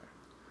quest from there.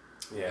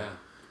 Yeah,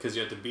 because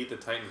you have to beat the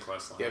Titan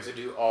quest line. You have to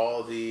do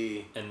all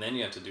the. And then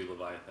you have to do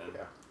Leviathan.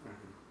 Yeah.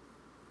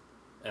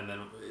 And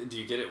then, do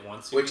you get it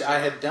once? Which I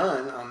had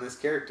done on this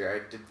character. I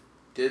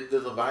did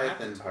the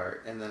Leviathan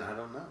part, and then I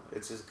don't know.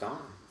 It's just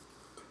gone.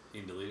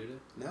 You deleted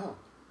it? No.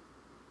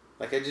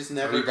 Like I just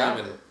never got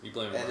it. You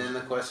blame it. And then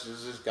the quest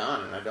is just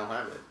gone, and I don't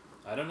have it.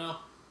 I don't know.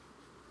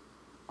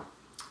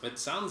 It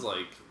sounds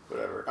like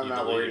whatever. I'm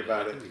not worried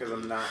about it because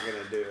I'm not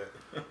gonna do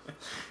it.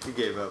 You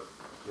gave up.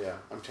 Yeah,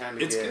 I'm trying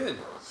to. It's good.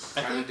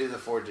 Trying to do the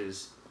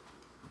forges.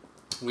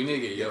 We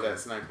need to get Jotun. That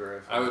sniper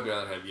rifle. I would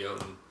rather have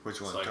Jotun.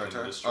 Which one? So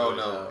Tartar? Oh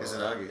no,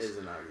 Izanagi's.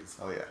 Izanagi's.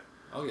 Oh yeah.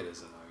 I'll get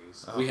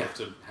Izanagi's. We have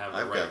to have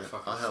the right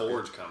fucking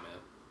forge come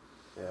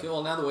in. Yeah. Okay,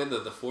 well now the way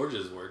that the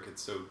forges work,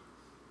 it's so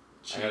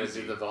cheesy. I gotta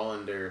do the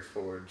Volander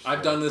forge.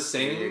 I've done the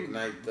same.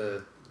 Ignite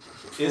the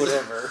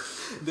whatever.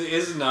 The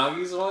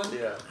Izanagi's one?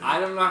 Yeah. I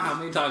don't know how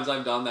many times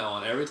I've done that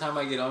one. Every time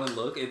I get on and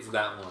look, it's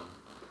that one.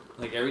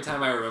 Like every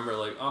time I remember,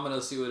 like I'm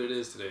gonna see what it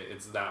is today.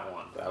 It's that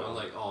one. I'm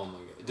like, oh my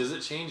god. Does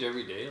it change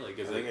every day? Like,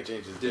 I think it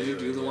changes. Did you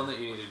do the one that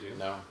you need to do?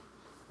 No.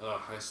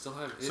 Oh, I still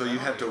have. So you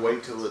have to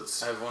wait till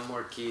it's. I have one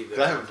more key.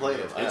 I haven't played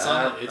it. It's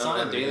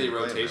on a daily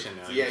rotation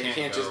now. Yeah, you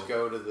can't just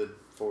go to the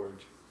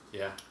forge.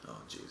 Yeah. Oh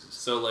Jesus.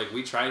 So like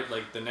we tried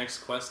the next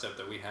quest step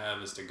that we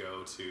have is to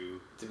go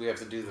to. We have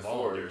to do the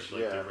forge.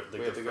 We have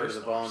to go to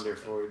the Volander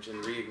forge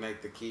and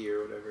reignite the key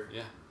or whatever.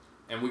 Yeah,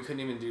 and we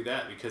couldn't even do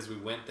that because we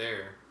went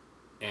there.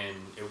 And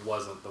it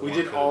wasn't the one. We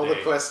did all the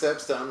quest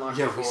steps to unlock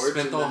the forge. Yeah, we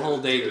spent the whole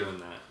day doing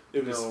that.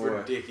 It was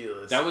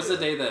ridiculous. That was the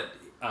day that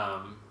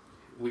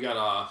we got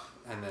off,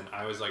 and then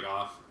I was like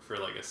off for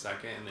like a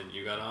second, and then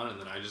you got on, and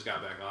then I just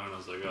got back on, and I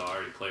was like, oh, I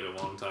already played a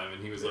long time,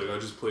 and he was like, I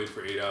just played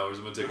for 8 hours,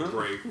 I'm gonna take a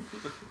break.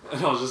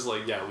 And I was just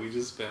like, yeah, we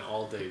just spent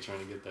all day trying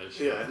to get that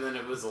shit. Yeah, and then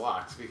it was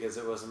locked because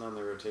it wasn't on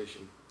the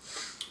rotation.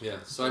 Yeah,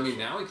 so I mean,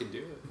 now we can do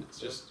it. It's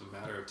just a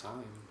matter of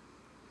time.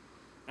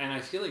 And I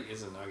feel like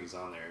Izunagi's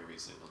on there every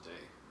single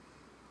day.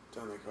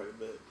 Done there quite a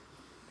bit.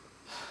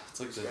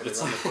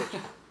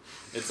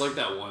 It's like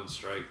that one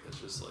strike that's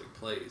just like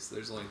plays.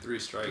 There's only 3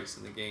 strikes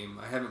in the game.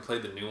 I haven't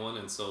played the new one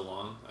in so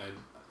long.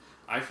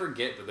 I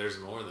forget that there's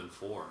more than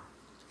 4.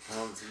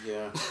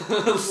 Yeah.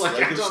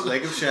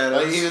 Lake of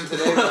Shadows. Like even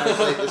today when I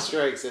played the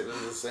strikes, it was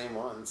the same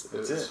ones.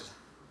 That's it.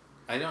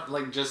 I don't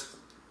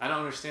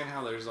understand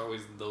how there's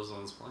always those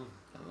ones playing.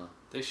 I don't know.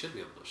 They should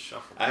be able to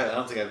shuffle. I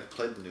don't think I've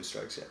played the new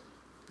strikes yet.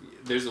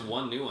 There's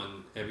one new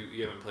one.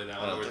 You haven't played that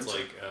one where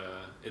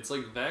it's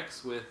like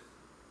Vex with.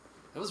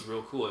 That was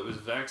real cool. It was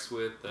Vex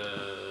with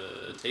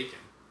Taken.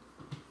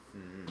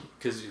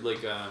 Because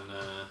like on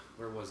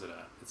where was it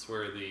at? It's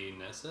where the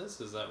Nessus.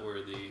 Is that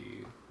where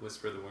the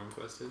Whisper of the Worm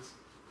quest is?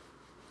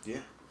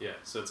 Yeah. Yeah.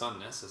 So it's on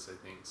Nessus, I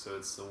think. So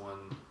it's the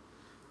one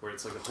where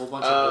it's like a whole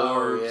bunch of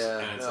orbs,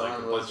 and it's like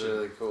a bunch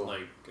of cool.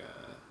 Like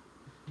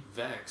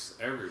Vex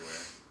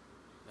everywhere,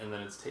 and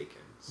then it's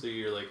Taken. So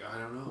you're like, I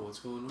don't know what's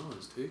going on.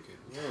 It's Taken.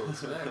 Whoa,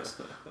 it's Vex.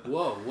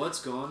 Whoa,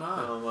 what's going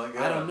on? Oh my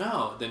god. I don't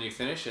know. Then you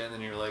finish it, and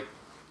then you're like,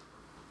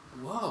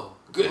 whoa.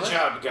 Good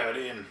job, got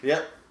in.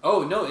 Yep.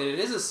 Oh no, it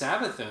is a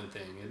Savathun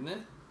thing, isn't it?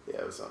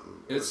 Yeah, it was something.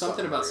 It was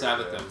something about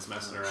Savathuns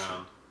messing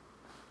around.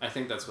 I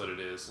think that's what it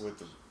is. With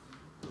the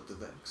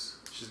Vex.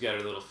 She's got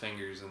her little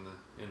fingers in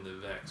the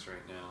Vex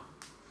right now.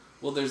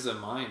 Well, there's a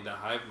mind, a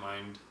hive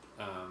mind.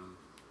 I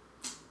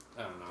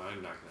don't know.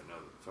 I'm not gonna know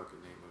the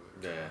fucking name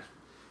of it. Yeah.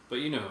 But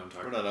you know who I'm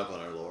talking about. We're not up on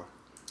our lore.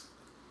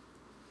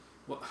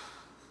 Well,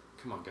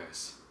 come on,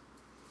 guys.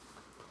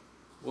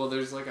 Well,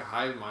 there's like a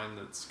hive mind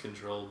that's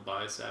controlled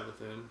by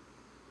Savathun.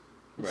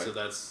 Right. So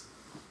that's.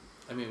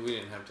 I mean, we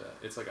didn't have to.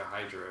 It's like a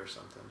Hydra or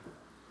something.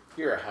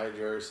 You're a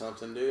Hydra or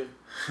something, dude.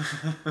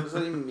 What does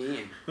that even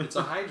mean? It's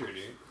a Hydra,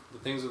 dude. The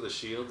things with the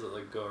shields that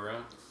like go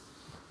around.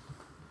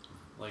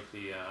 Like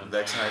the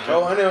Vex Hydra.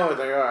 Oh, I know what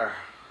they are.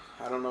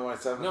 I don't know why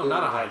it's No,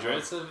 not a Hydra.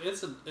 It's a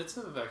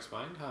Vex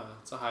mind, huh?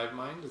 It's a hive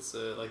mind. It's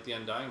like the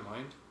Undying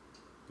mind.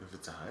 If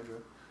it's a Hydra.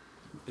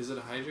 Is it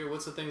a Hydra?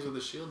 What's the things with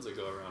the shields that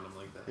go around them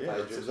like that?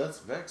 Yeah, that's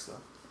Vex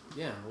though.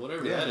 Yeah,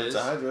 whatever that is.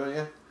 It's a Hydra,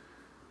 yeah.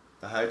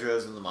 The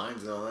Hydras and the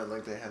mines and all that,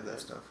 like they have that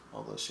stuff.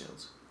 All those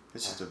shields.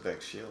 It's just a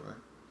Vex shield, right?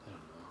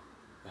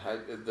 I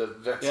don't know. The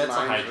Vex yeah, it's a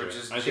mines Hydra. are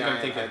just I think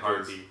I'm thinking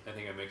Hydras. Harpy. I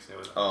think I'm mixing it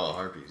with Oh,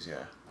 Harpies,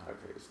 yeah.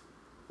 Harpies.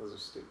 Those are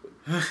stupid.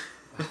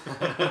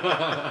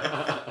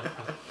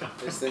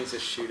 There's things to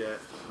shoot at.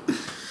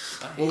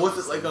 Well, what's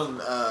it like on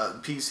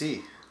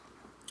PC?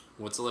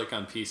 What's it like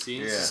on PC?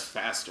 Yeah. It's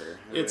faster.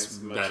 It's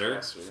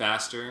better,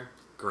 faster,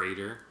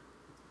 greater,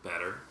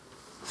 better,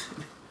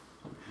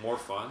 more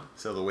fun.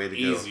 So the way to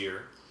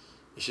easier.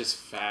 It's just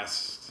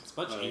fast. It's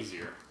much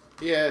easier.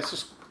 Yeah, it's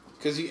just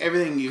because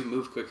everything you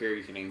move quicker,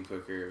 you can aim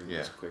quicker,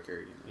 it's quicker.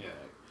 You know,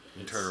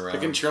 you turn around.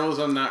 The controls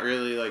I'm not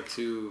really like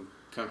too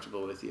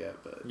comfortable with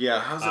yet, but yeah,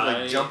 how's it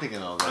like jumping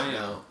and all that? I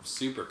am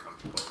super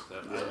comfortable with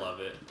it. Yeah. I love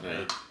it.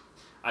 Yeah.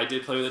 I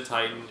did play with the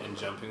Titan, and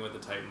jumping with the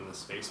Titan in the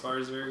spacebar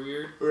is very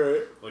weird.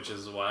 Right. Which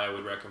is why I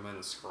would recommend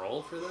the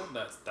scroll for that.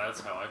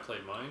 That's how I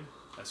played mine.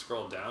 I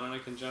scroll down and I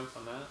can jump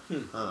on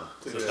that.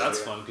 So that's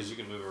fun because you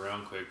can move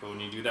around quick. But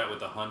when you do that with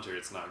the Hunter,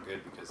 it's not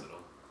good because it'll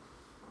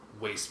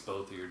waste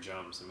both of your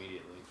jumps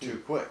immediately.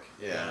 Too quick.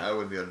 Yeah, I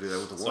wouldn't be able to do that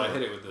with the So I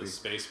hit it with the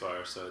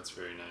spacebar, so it's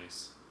very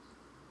nice.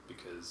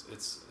 Because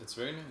it's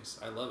very nice.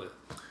 I love it.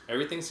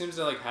 Everything seems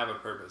to like have a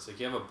purpose. Like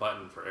you have a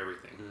button for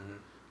everything. Mm-hmm.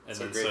 And that's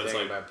then, a great so it's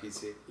thing like, about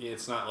PC. Yeah,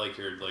 it's not like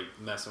you're like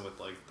messing with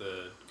like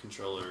the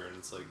controller and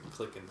it's like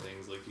clicking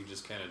things. Like you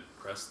just kind of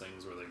press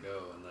things where they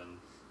go, and then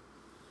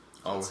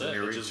that's it.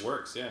 It just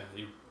works. Yeah,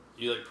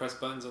 you like press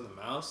buttons on the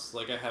mouse.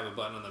 Like I have a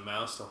button on the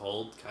mouse to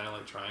hold, kind of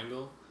like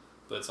triangle,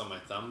 but it's on my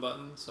thumb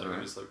button, so I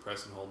can just like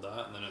press and hold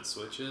that, and then it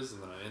switches,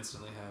 and then I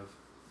instantly have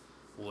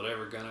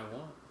whatever gun I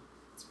want.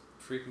 It's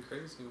freaking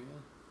crazy,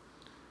 man.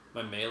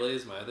 My melee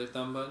is my other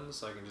thumb button,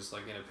 so I can just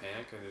like in a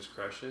panic, I can just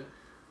crush it.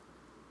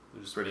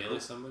 Just melee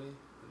somebody,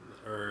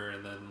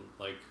 and then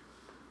like,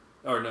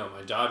 or no,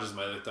 my dodge is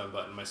my other thumb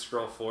button. My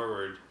scroll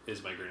forward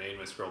is my grenade.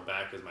 My scroll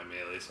back is my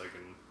melee, so I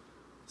can,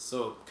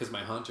 because my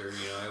hunter,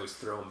 I always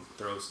throw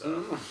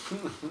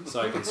stuff,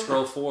 so I can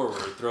scroll forward,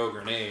 throw a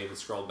grenade, and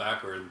scroll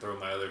backward and throw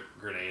my other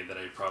grenade that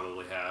I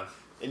probably have.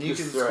 And you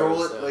just can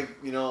scroll it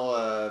like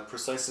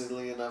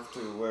precisely enough to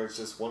where it's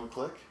just one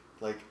click.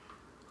 Like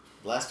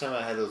last time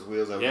I had those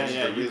wheels, I was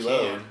just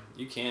reload.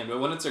 You can,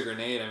 but when it's a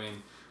grenade, I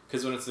mean.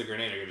 Because when it's the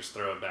grenade, I can just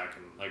throw it back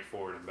and like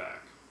forward and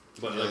back.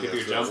 But like if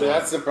you're jumping, so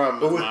that's the problem.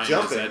 But with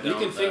jumping, you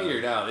can figure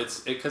it out.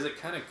 It's because it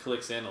kind of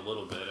clicks in a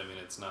little bit. I mean,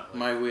 it's not. Like,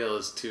 my wheel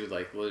is too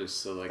like loose,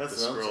 so like the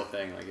scroll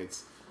thing, like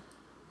it's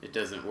it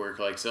doesn't work.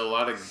 Like, so a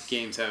lot of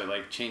games have it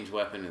like change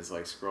weapon is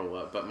like scroll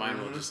up, but mine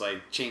will just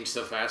like change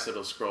so fast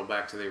it'll scroll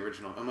back to the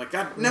original. I'm like,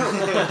 God, no!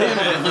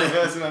 Damn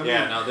it!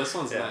 Yeah, no, this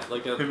one's not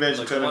like a. Imagine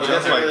like it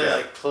doesn't really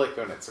like click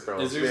when it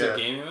scrolls. Is yours a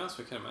gaming mouse?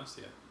 What kind of mouse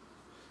do you have?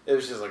 It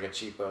was just like a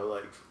cheapo,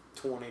 like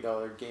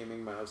 $20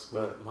 gaming mouse,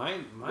 but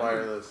mine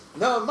wireless.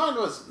 No, mine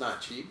was not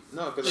cheap.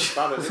 No, because I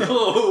bought it.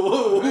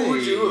 Who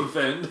would you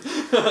offend?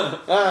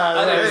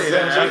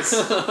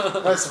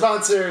 My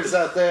sponsors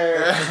out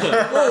there.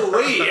 Oh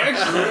wait,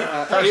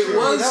 actually, it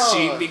was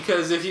cheap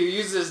because if you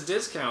use this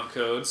discount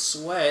code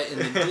SWEAT in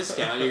the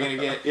discount, you're gonna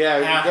get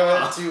half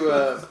off.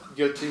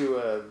 Go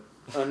to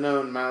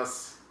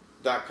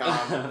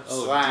unknownmouse.com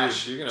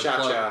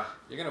 /cha-cha.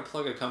 You're gonna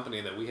plug a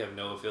company that we have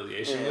no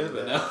affiliation with,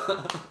 but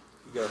no.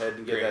 Go ahead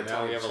and get that.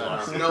 Now we have a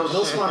lot. No,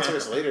 they'll sponsor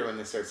us later when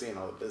they start seeing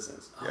all the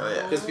business.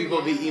 Because people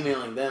will be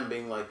emailing them,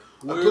 being like,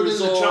 "I put in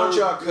the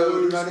cha-cha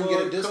code and I didn't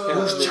get a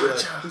discount."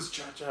 Who's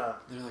cha-cha?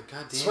 They're like,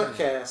 "God damn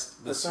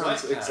SWETkast." That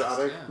sounds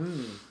exotic. Yeah.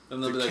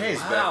 And they'll be like,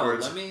 "Wow,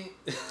 let me."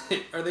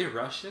 Are they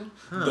Russian?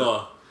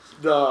 Duh.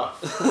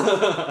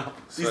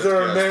 These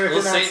are American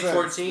accents. accents. Saint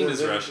 14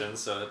 is Russian,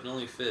 so it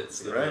only fits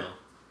the bill.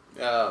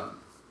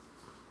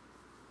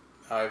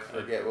 I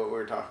forget what we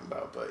were talking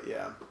about, but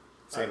yeah.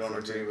 I don't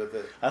agree with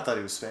it. I thought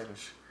he was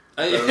Spanish.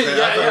 I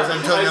said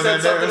something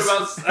about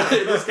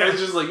this guy's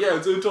just like, yeah,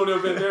 it's Antonio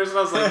Banderas, and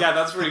I was like, yeah,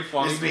 that's pretty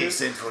funny. It's me,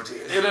 Saint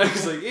 14. And I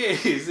was like, yeah,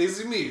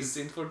 it's me,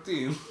 Saint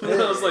 14. And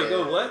I was like,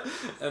 oh, what?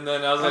 And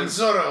then I was like,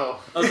 Zorro.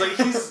 I was like,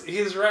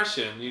 he's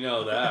Russian, you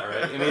know that,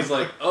 right? And he's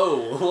like,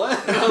 oh, what?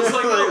 And I was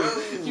like,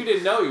 oh, you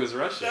didn't know he was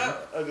Russian. Yeah,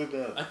 I did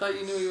not. I thought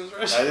you knew he was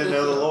Russian. I didn't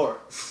know the lore.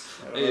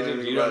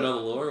 You don't know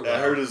the lore? Wow. I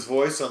heard his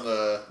voice on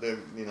the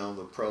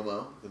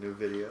promo, the new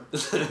video. I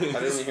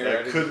didn't hear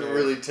it. I couldn't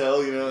really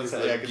tell, I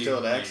could tell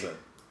an accent.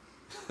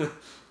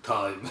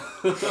 Time.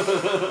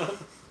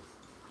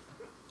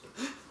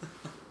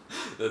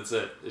 That's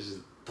it. It's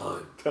just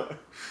time. Could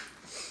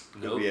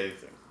be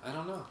anything. I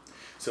don't know.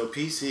 So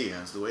PC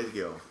is the way to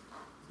go.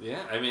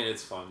 Yeah, I mean,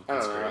 it's fun. I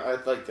it's don't know. great.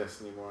 I like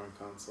Destiny more on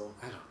console.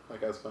 I don't.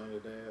 Like I was playing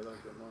today, I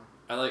liked it more.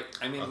 I like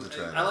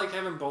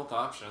having both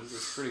options.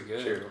 It's pretty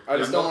good. Sure. I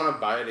just don't want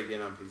to buy it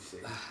again on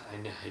PC. I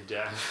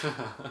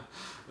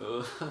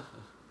know.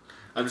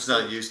 I'm just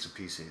not used to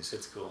PCs.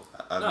 It's cool.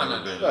 I've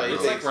never been.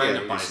 It's like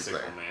riding a bicycle,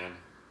 man.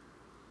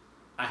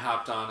 I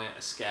hopped on it. I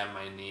scabbed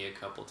my knee a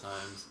couple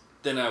times.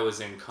 Then I was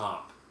in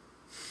comp.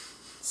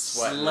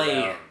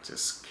 Slaying.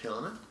 Just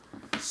killing it?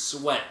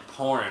 Sweat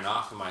pouring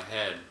off of my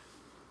head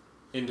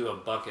into a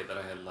bucket that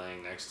I had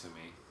laying next to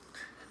me.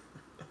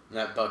 And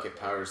that bucket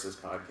powers this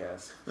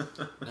podcast.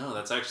 No,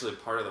 that's actually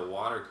part of the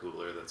water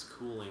cooler that's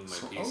cooling my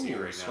PC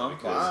right now.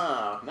 Because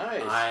wow,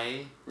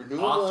 nice.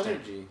 Renewable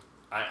energy.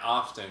 I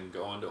often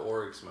go into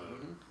Oryx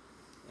mode,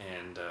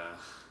 and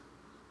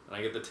when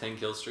I get the 10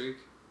 kill streak,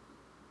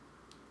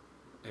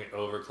 it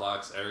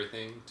overclocks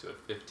everything to a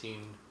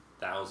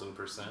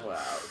 15,000%.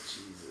 Wow,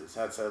 Jesus,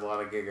 that's a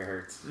lot of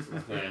gigahertz.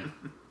 Yeah.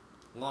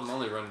 Well, I'm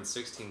only running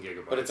 16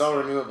 gigabytes. But it's all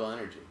renewable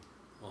energy.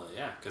 Well,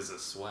 yeah, because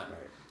it's sweat.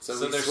 Right. So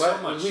we there's sweat.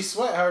 so much. We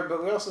sweat hard,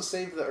 but we also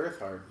save the earth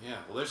hard.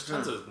 Yeah. Well, there's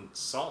tons of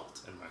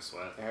salt in my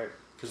sweat.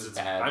 Because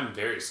I'm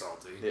very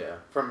salty. Yeah.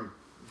 From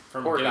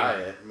poor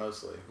diet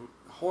mostly.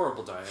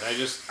 Horrible diet.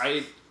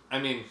 I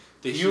mean,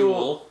 the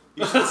Huel.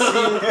 You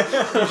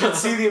should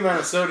see the amount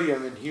of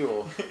sodium in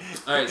Huel.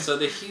 Alright, so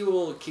the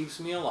Huel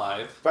keeps me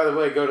alive. By the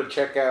way, go to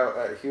checkout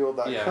at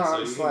Huel.com. Yeah, so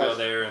you can go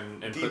there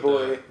and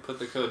put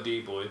the code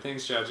Dboii.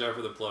 Thanks, Chow Chow,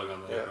 for the plug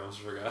on that. I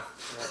almost forgot.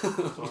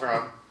 No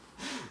problem.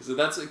 So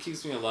that's what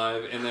keeps me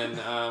alive. And then,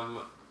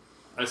 I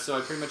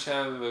pretty much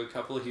have a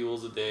couple of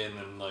Huels a day and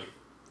then like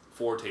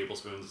 4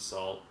 tablespoons of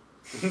salt.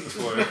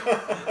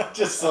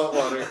 Just salt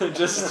water.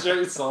 Just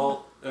straight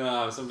salt.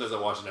 Sometimes I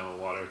wash it down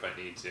with water if I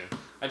need to.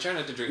 I try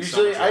not to drink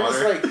Usually, so much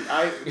water.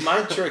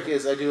 my trick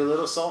is I do a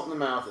little salt in the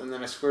mouth and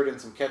then I squirt in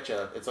some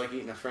ketchup. It's like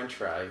eating a French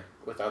fry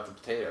without the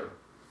potato.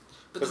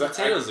 But the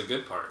potato's the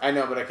good part. I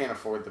know, but I can't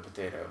afford the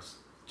potatoes.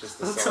 Just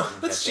the salt and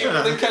ketchup. That's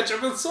cheaper than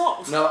ketchup and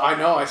salt. No, I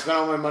know. I spent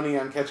all my money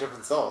on ketchup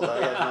and salt.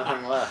 I had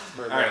nothing left.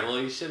 Alright, well,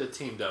 you should have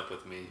teamed up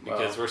with me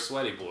because we're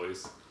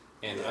Sweatyboys.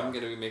 And I'm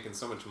going to be making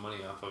so much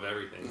money off of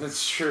everything.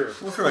 That's true.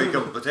 We'll throw you a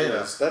couple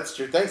potatoes. Yeah, that's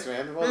true. Thanks,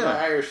 man. Well, my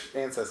Irish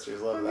ancestors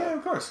love that. Yeah,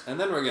 of course. And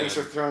then we're going to...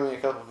 Thanks for throwing me a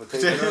couple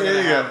potatoes.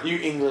 You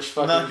English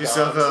fucking knock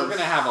yourself out. We're going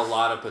to have a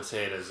lot of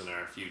potatoes in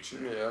our future.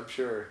 Yeah, I'm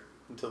sure.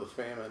 Until the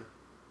famine.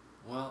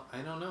 Well, I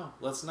don't know.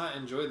 Let's not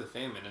enjoy the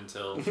famine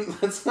until...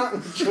 Let's not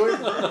enjoy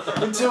it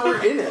until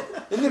we're in it.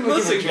 And then we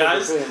Listen, can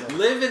guys, the famine.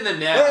 live in the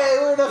now. Hey,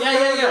 we're the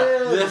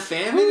famine. The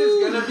famine is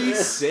going to be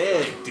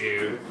sick,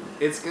 dude.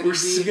 It's going to be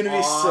We're going to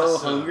be so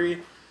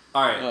hungry.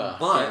 Alright,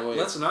 but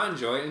let's not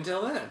enjoy it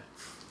until then.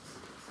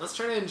 Let's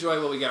try to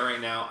enjoy what we got right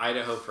now.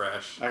 Idaho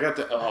Fresh. I got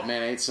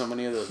I ate so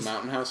many of those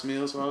Mountain House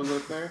meals while I was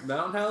up there.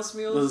 Mountain House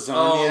meals? Lasagna.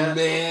 Oh,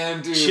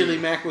 man, dude. Chili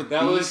mac with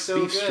that beef, was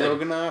so beef good.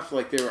 stroganoff.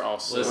 Like, they were all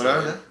so What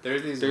are they? They're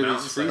these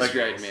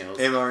freeze-dried meals.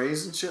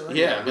 MREs and shit like that?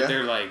 Yeah, but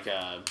they're like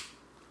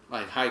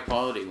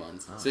high-quality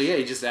ones. Oh. So, yeah,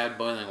 you just add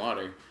boiling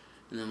water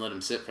and then let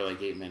them sit for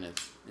like 8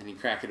 minutes. and you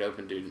crack it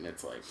open, dude, and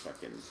it's like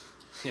fucking.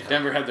 Yeah.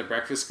 Denver had the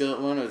breakfast skillet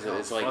one.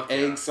 It's like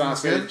egg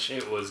sausage.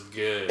 It was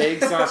good.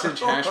 Egg sausage,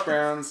 hash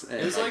browns, and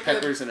it was like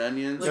peppers and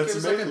onions. Like it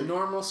was like a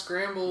normal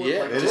scramble.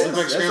 Yeah, with it is.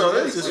 That's all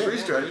it is. It's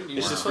freeze dried. You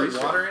just put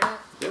water in it.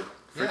 Yep.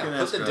 Yeah,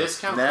 put the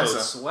discount code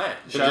SWEAT.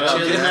 Shout out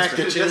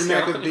to chili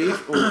mac with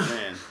beef. Oh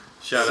man.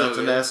 Shout out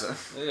to NASA.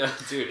 Yeah,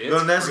 dude. Go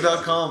to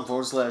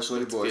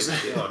NASA.com/Sweatyboys.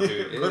 Oh,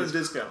 dude. What a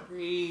discount.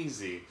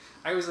 Crazy.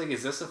 I was like,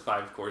 is this a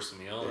 5-course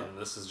meal and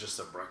this is just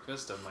a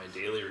breakfast of my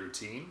daily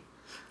routine?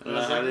 I don't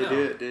know how they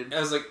do it, dude. I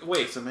was like,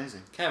 wait. It's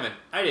amazing. Kevin,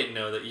 I didn't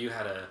know that you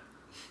had a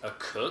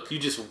cook. You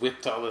just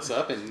whipped all this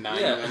up in 9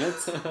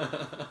 minutes?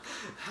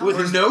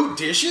 With no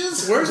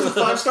dishes? Where's the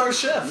 5-star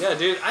chef? Yeah,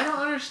 dude, I don't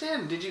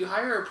understand. Did you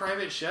hire a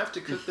private chef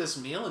to cook this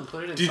meal and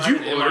put it inside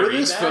Did an you order MRE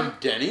this bag? from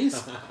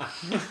Denny's?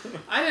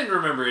 I didn't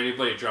remember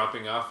anybody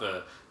dropping off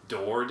a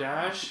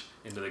DoorDash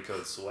into the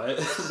code SWEAT.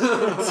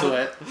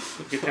 Sweat.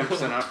 Get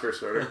 10% off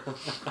first order.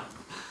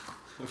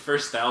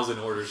 First 1,000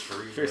 orders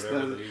free.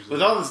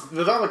 With all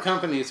the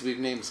companies we've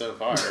named so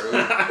far,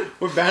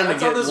 we're bound to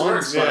get one.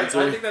 I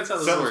think that's how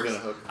this works. Gonna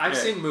hook. I've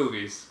seen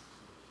movies.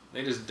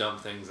 They just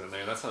dump things in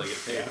there. That's how they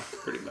get paid. Yeah,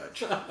 pretty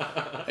much.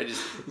 I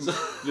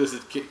just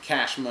a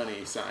cash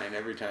money sign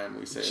every time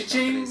we say a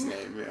company's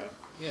name. Yeah.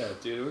 Yeah,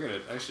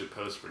 dude, I should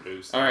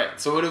post-produce. All right,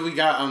 so what have we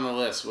got on the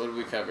list? What have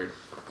we covered?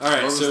 All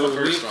right,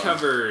 so we've one?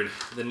 covered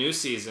the new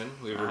season.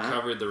 We've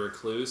covered the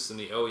Recluse and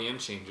the OEM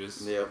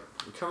changes. Yep.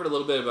 We covered a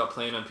little bit about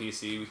playing on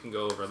PC. We can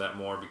go over that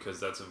more because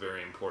that's a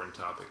very important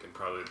topic and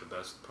probably the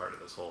best part of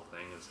this whole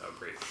thing is how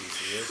great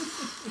PC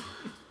is.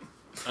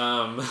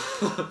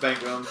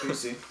 Background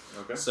PC.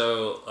 Okay.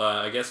 So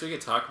I guess we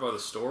could talk about the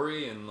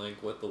story and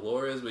like what the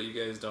lore is, but you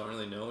guys don't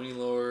really know any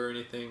lore or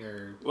anything,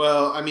 or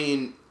well, I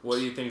mean, what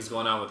do you think is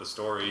going on with the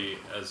story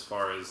as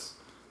far as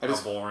how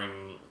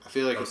boring? I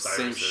feel like Osiris it's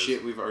the same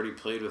shit we've already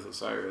played with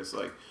Osiris.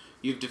 Like,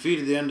 you've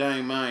defeated the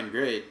Undying Mind,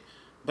 great,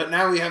 but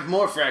now we have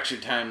more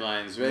fractured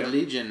timelines. Red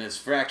Legion has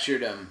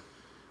fractured them,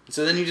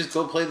 so then you just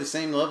go play the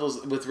same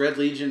levels with Red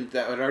Legion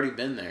that had already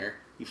been there.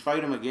 You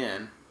fight them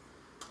again.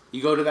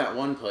 You go to that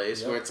one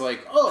place where it's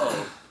like,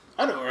 oh,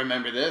 I don't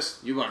remember this.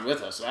 You weren't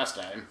with us last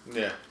time.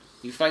 Yeah.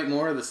 You fight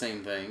more of the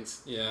same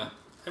things. Yeah.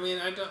 I mean,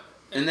 I don't...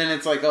 And then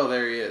it's like, oh,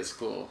 there he is.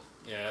 Cool.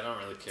 Yeah, I don't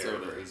really care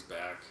whether he's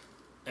back.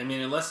 I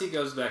mean, unless he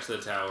goes back to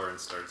the tower and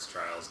starts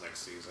Trials next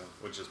season,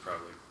 which is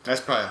probably...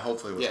 That's probably,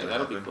 hopefully, what's going to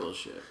happen. Yeah, that'll be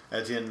bullshit.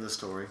 At the end of the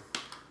story.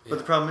 But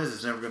the problem is,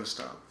 it's never going to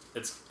stop.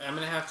 I'm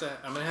gonna have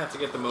to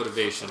get the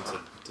motivation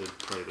to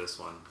play this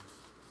one.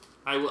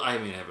 I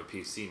mean, I have a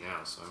PC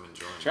now, so I'm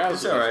enjoying it.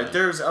 It's alright.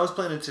 I was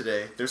playing it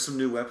today. There's some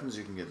new weapons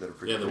you can get that are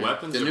pretty cool. Yeah, the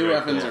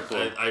weapons are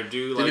cool. I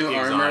do the like new the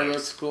armor exotics.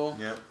 looks cool.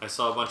 Yeah. I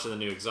saw a bunch of the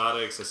new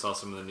exotics. I saw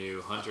some of the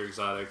new hunter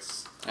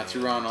exotics. I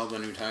threw on all the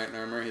new Titan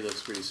armor. He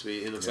looks pretty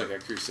sweet. He looks like a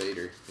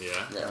Crusader.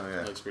 Yeah?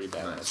 Yeah, looks pretty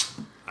badass.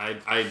 Nice.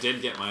 I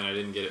did get mine. I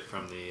didn't get it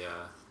from the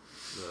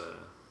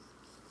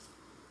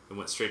it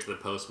went straight to the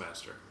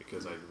postmaster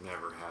because I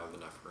never have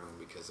enough room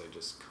because I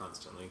just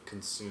constantly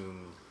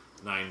consume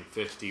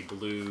 950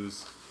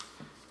 blues.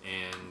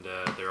 And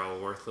they're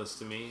all worthless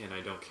to me, and I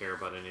don't care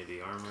about any of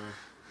the armor.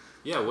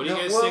 Yeah, what do you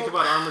guys think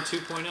about Armor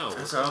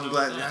 2.0? So I'm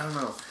glad. I don't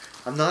know.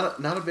 I'm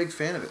not a big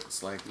fan of it.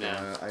 It's like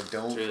I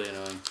don't. It's really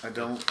annoying. I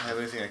don't have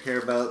anything I care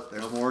about.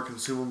 There's more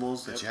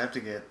consumables that you have to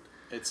get.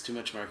 It's too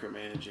much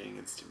micromanaging.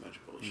 It's too much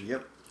bullshit.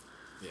 Yep.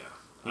 Yeah.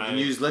 You can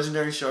use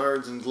legendary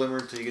shards and glimmer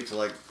until you get to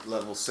like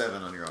level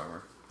 7 on your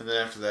armor, and then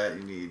after that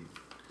you need.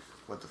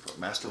 What the fuck?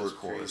 Masterwork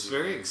cores. It's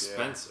very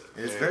expensive.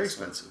 Yeah. It's very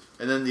expensive.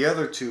 And then the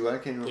other two, I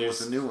can't remember what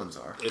the new ones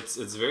are. It's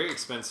very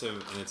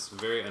expensive and it's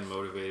very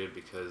unmotivated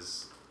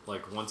because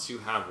like once you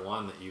have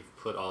one that you've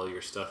put all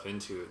your stuff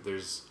into,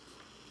 there's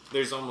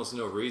almost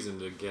no reason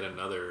to get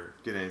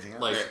anything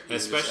else. Like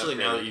especially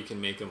now that you can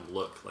make them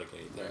look like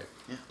anything. Right.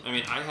 Yeah. I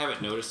mean, I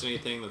haven't noticed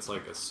anything that's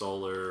like a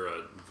solar,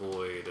 a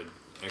void, an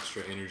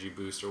extra energy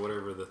boost or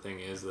whatever the thing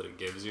is that it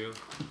gives you.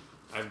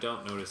 I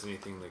don't notice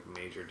anything like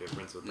major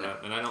difference with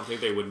that, and I don't think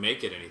they would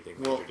make it anything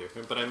major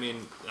different. But I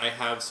mean, I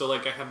have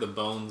the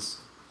bones.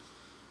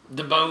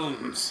 The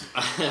bones.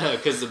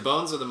 Because the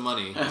bones are the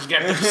money. I've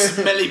got the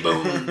smelly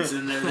bones,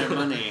 and they're their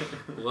money.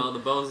 Well, the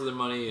bones are the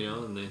money, you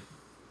know, and they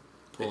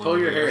pull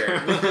your hair,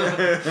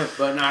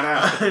 but not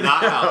out.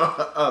 Not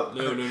out. Oh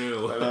no.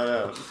 Not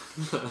out.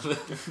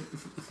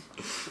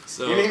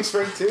 So your name's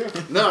Frank too?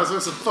 No, I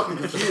was so fucking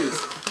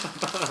confused.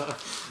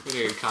 We're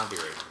gonna get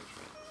copyright.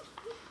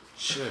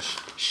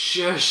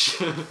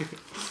 Shush.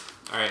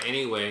 Alright,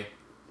 anyway.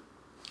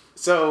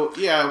 So,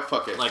 yeah,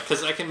 fuck it. Like,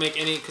 because I can make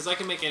any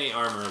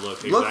armor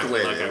look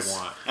exactly like I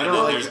want. I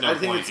don't like I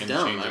think it's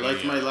dumb. I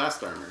like my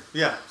last armor.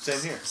 Yeah, same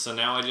here. So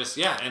now I just,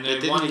 and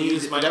I want to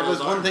use my that was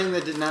old one armor. thing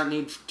that did not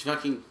need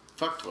fucking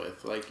fucked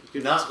with. Like you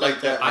could not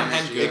like that.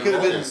 It could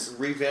have been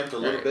revamped a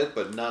little bit,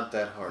 but not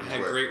that hard. I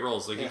had great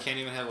rolls. Like you can't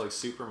even have like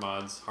super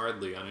mods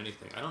hardly on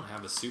anything. I don't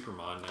have a super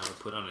mod now to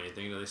put on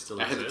anything. Do they still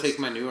exist? I had to take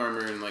my new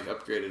armor and like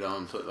upgrade it all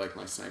and put like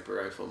my sniper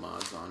rifle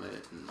mods on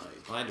it and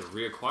like. Well, I had to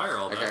reacquire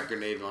all that. I got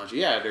grenade launcher.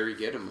 Yeah, I had to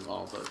re-get them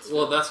all. But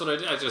well, that's what I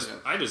did.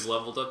 I just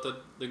leveled up the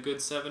good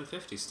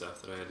 750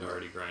 stuff that I had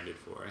already grinded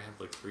for. I have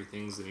like 3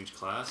 things in each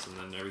class, and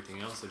then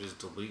everything else I just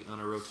delete on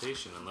a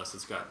rotation unless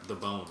it's got the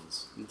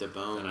bones. The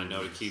bones. And I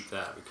know to keep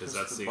that because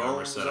that's the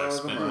armor set I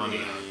spent money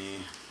on.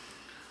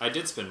 I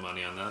did spend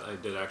money on that. I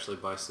did actually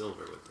buy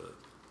silver with it,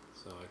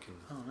 so I can.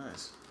 Oh,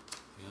 nice.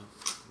 Yeah,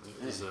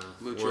 it was a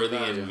worthy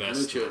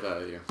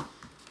investment.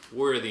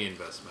 Worthy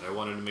investment. I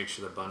wanted to make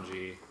sure that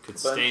Bungie could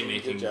stay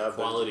making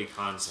quality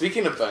content.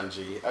 Speaking of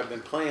Bungie, I've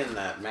been playing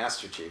that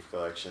Master Chief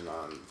Collection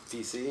on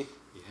PC.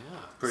 Yeah,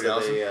 pretty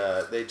awesome.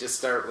 They just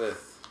start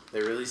with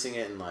they're releasing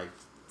it in like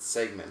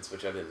segments,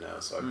 which I didn't know,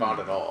 so I bought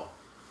it all.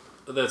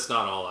 That's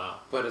not all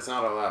out. But it's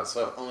not all out,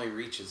 so only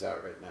Reach is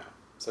out right now.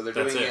 So they're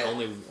doing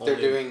it. They're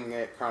doing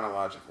it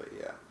chronologically,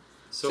 yeah.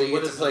 So you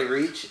get to play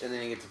Reach, and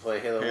then you get to play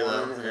Halo 1,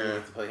 and then you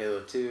get to play Halo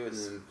 2, and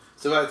then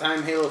so by the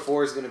time Halo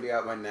 4 is going to be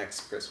out by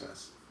next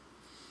Christmas.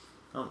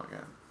 Oh my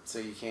god! So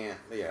you can't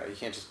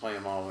just play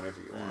them all whenever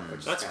you want.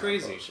 Which that's is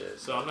crazy. Bullshit.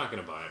 So I'm not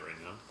going to buy it right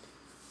now.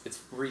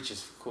 Reach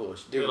is cool.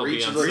 Dude,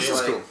 Reach looks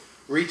cool.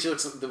 Reach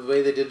looks the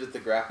way they did with the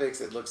graphics.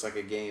 It looks like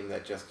a game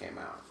that just came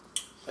out.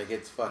 Like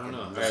it's fucking.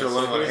 So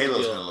what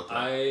Halo's gonna look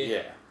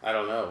like? I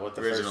don't know what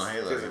the original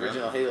Halo. Because the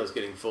original Halo's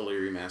getting fully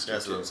remastered.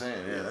 That's what I'm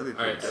saying. Yeah, that'd be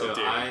pretty. Alright,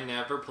 so I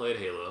never played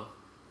Halo.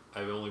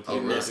 I've only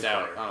played. You missed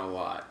out on a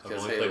lot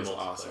because Halo's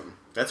awesome.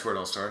 That's where it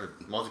all started.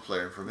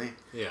 Multiplayer for me.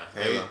 Yeah,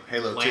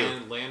 Halo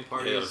 2. LAN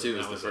parties. Halo 2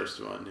 was the first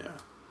one. Yeah.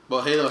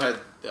 Well, Halo had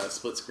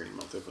split screen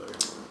multiplayer.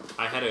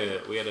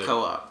 We had a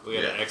co-op. We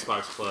had an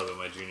Xbox club in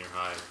my junior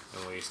high,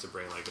 and we used to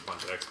bring like a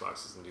bunch of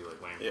Xboxes and do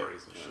like LAN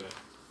parties and shit.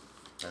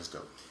 That's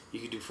dope. You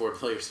could do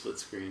 4-player split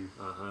screen,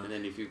 and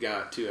then if you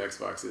got 2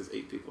 Xboxes,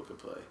 8 people could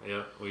play.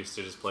 Yeah, we used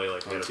to just play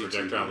like we had a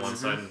projector on one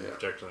side and a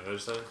projector on the other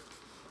side.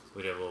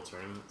 We'd have little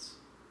tournaments.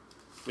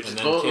 Which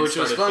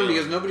was fun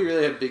because nobody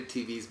really had big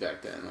TVs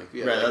back then. Like we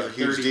had like a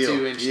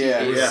 32-inch TV.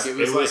 Yeah.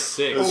 It was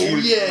sick. Oh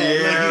yeah,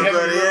 you have a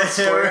little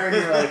square and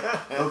you're like,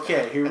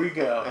 okay, here we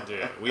go.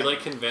 Dude, we like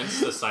convinced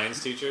the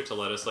science teacher to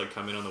let us like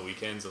come in on the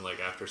weekends and like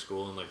after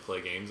school and like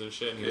play games and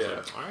shit. And he was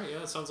like, all right, yeah,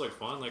 that sounds like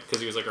fun. Like, because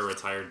he was like a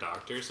retired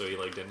doctor, so he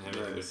like didn't have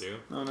anything to do.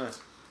 Oh,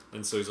 nice.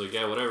 And so he's like,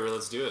 yeah, whatever,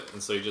 let's do it.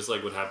 And so he just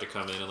like would have to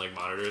come in and like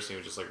monitor us, and he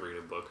would just like read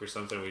a book or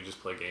something. We'd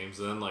just play games.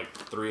 And then like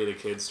 3 of the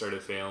kids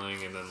started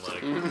failing, and then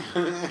like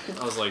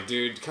I was like,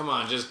 dude, come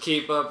on, just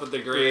keep up with the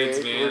grades,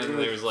 man. And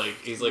he's like,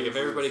 if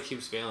everybody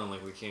keeps failing,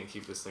 like we can't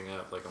keep this thing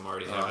up. Like I'm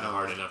already having a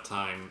hard enough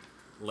time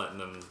letting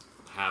them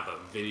have a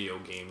video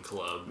game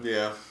club.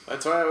 Yeah,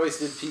 that's why I always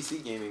did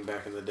PC gaming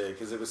back in the day,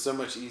 because it was so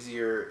much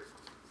easier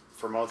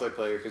for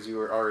multiplayer because you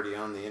were already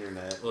on the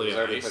internet. Well, it was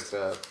already hooked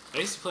up. I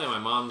used to play on my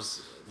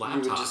mom's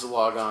laptop. You would just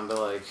log on to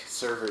like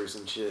servers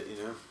and shit, you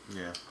know?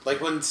 Yeah. Like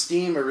when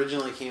Steam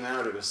originally came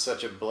out, it was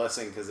such a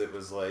blessing because it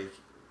was like,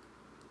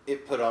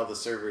 it put all the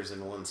servers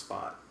in one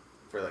spot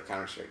for like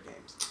Counter-Strike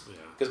games. Yeah.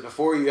 Because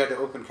before you had to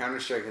open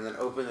Counter-Strike and then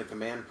open the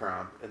command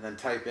prompt and then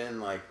type in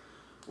like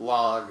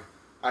log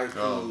IP.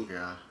 Oh,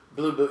 God.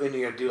 Blue, and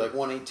you had to do like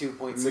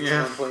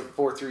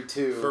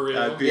 182.61.432. For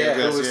real?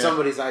 It was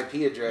somebody's IP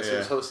address who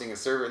was hosting a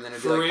server, and then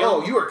it'd be like,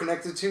 oh, you are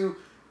connected to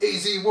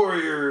AZ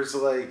Warriors,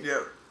 like,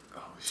 oh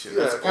shit,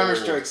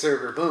 Counter-Strike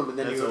server, boom, and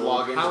then you would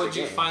log into the game. How would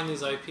you find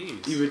these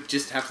IPs? You would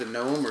just have to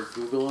know them or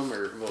Google them,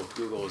 or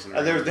Google isn't.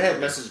 They had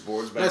message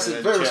boards back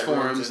then. There was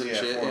forums and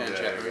shit,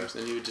 chat rooms,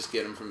 and you would just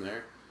get them from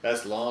there.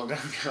 That's long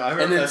time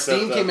ago. And then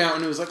Steam came out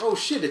and it was like, oh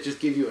shit, it just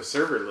gave you a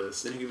server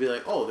list. And you could be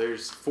like, oh,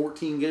 there's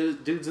 14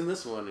 dudes in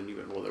this one. And you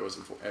went, well, there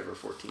wasn't ever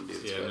 14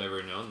 dudes. Yeah, I've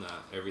never known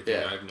that.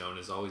 Everything I've known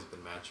has always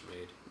been match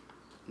made.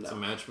 It's a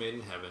match made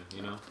in heaven,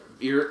 you know?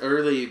 Your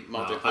early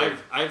multiplayer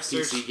I've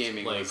searched, PC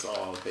gaming was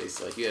all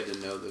based, like, you had to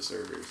know the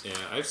servers. Yeah,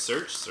 I've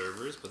searched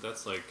servers, but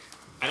that's like,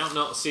 I don't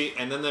know. See,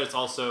 and then there's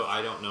also,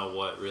 I don't know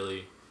what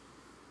really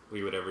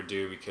we would ever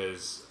do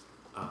because,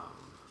 I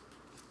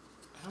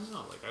don't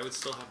know, like, I would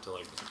still have to,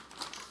 like...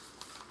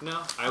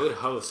 No, I would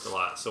host a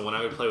lot. So when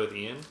I would play with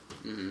Ian,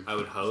 I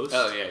would host.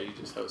 Oh yeah, you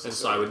just host. And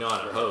so I would know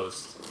how to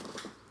host.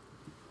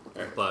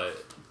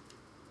 But,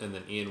 and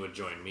then Ian would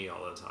join me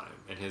all the time.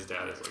 And his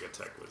dad is like a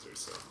tech wizard,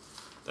 so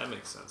that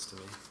makes sense to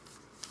me.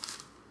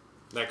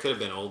 That could have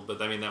been old,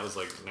 but I mean, that was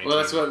like 19... Well,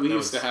 that's what we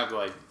used to have,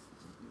 like,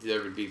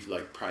 there would be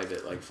like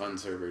private, like, fun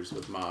servers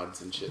with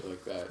mods and shit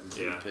like that. And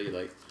so you'd play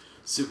like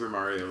Super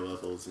Mario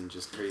levels and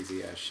just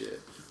crazy ass shit.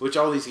 Which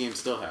all these games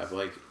still have.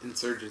 Like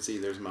Insurgency,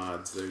 there's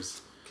mods,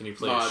 there's... Can you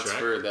play mods Shrek?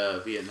 for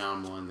the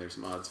Vietnam one. There's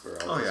mods for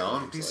all. Oh yeah,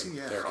 on games. PC, like,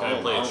 yeah. They're Can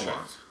I play all a Shrek?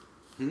 mods.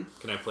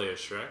 Can I play a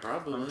Shrek?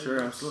 Probably. I'm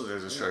sure, absolutely.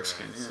 There's a Shrek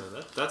skin. Yeah.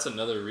 So that's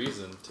another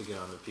reason to get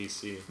on the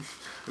PC.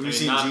 We've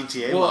seen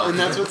GTA. Well, and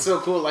that's what's so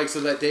cool. Like,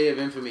 so that Day of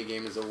Infamy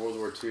game is a World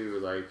War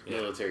II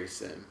military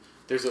sim.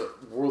 There's a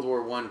World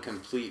War I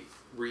complete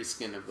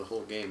reskin of the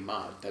whole game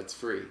mod that's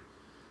free.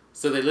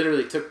 So they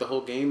literally took the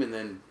whole game and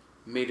then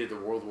made it a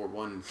World War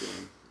I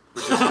game.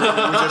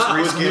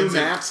 With new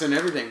maps and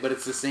everything, but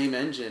it's the same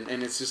engine,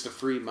 and it's just a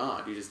free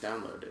mod. You just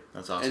download it.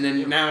 That's awesome. And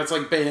then now it's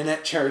like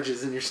bayonet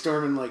charges, and you're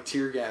storming like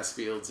tear gas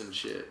fields and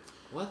shit.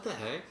 What the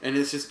heck? And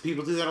it's just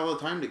people do that all the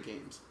time to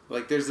games.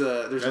 Like there's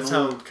that's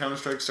how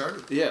Counter-Strike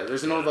started. Yeah,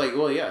 there's an old like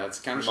it's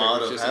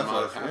Counter-Strike, it's just a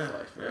mod of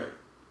Half-Life, right?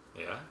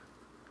 Yeah.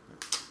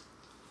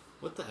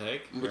 What the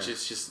heck? Which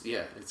is just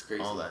it's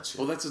crazy. All that shit.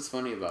 Well, that's what's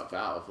funny about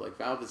Valve. Like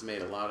Valve has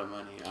made a lot of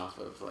money off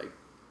of like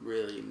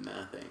really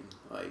nothing.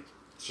 Like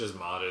it's just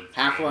modded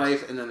Half-Life,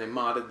 games. and then they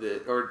modded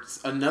it, or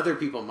another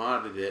people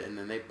modded it, and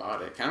then they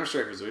bought it.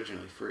 Counter-Strike was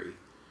originally free.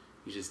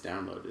 You just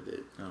downloaded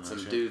it.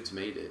 Some dudes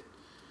made it,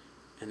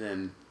 and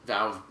then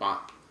Valve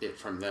bought it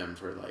from them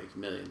for like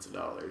millions of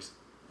dollars,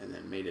 and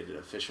then made it an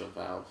official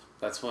Valve.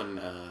 That's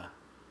when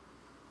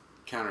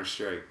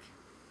Counter-Strike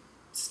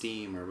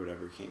Steam or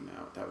whatever came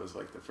out. That was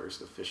like the first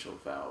official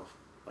Valve,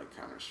 like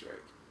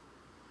Counter-Strike.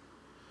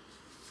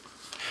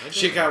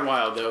 Shit got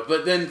wild though.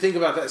 But then think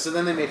about that. So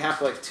then they made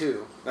Half-Life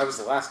 2. That was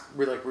the last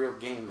real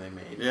game they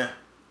made. Yeah.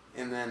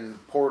 And then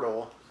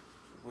Portal,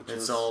 which it's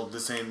was all the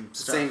same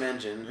stuff. Same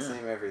engine,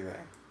 same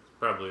everything.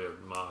 Probably a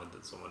mod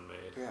that someone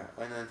made. Yeah,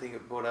 and then think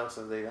of what else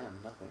have they done?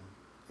 Nothing.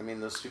 I mean,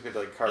 those stupid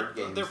like card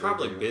games. They're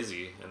probably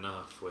busy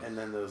enough with and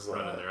then those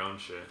running their own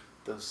shit.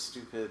 Those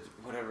stupid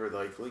whatever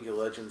like League of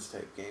Legends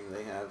type game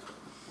they have.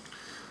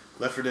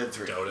 Left 4 Dead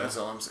 3. Dota. That's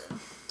all I'm saying.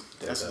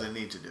 That's what they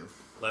need to do.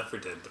 Left 4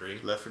 Dead 3.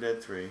 Left 4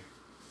 Dead 3.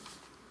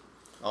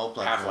 All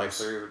platforms. Half-Life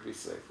 3 would be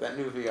sick. That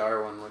new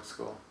VR one looks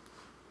cool.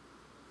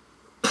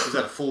 Is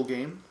that a full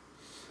game?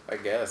 I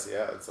guess,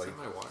 yeah. It's like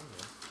my water,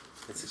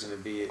 it's gonna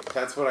be.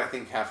 That's what I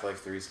think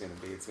Half-Life 3 is gonna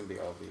be. It's gonna be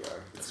all VR.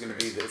 It's gonna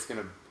be. It's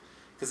gonna.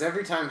 Because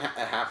every time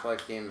a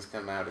Half-Life game has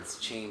come out, it's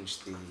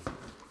changed the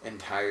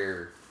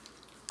entire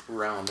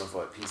realm of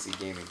what PC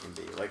gaming can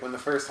be. Like when the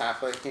first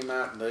Half-Life came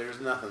out, there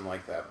was nothing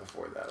like that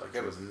before that. Like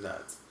it was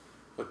nuts.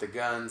 With the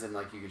guns and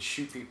like you could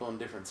shoot people in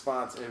different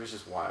spots. It was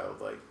just wild.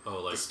 Like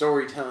the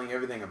storytelling,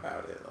 everything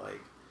about it.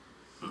 Like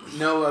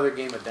no other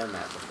game had done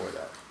that before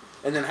that.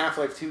 And then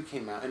Half-Life 2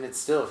 came out, and it's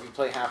still, if you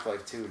play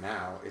Half-Life 2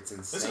 now, it's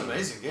insane. It's an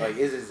amazing game. Like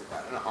it is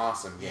an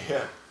awesome game.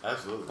 Yeah,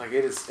 absolutely. Like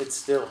it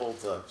still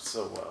holds up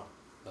so well.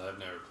 I've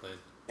never played.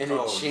 And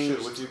it changed.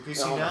 Shit, with your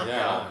PC now?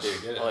 Yeah,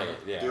 dude, play it.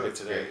 Yeah, do it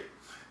today. Great.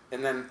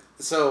 And then,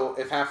 so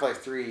if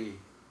Half-Life 3,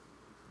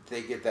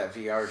 they get that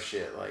VR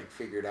shit like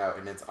figured out,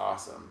 and it's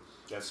awesome.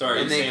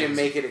 Sorry, and they can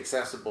make it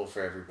accessible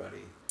for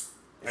everybody.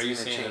 Are you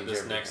saying that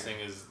this next thing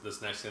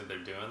that they're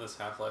doing, this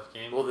Half-Life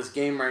game? Well, this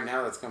game right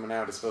now that's coming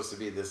out is supposed to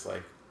be this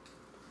like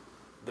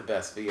the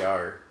best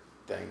VR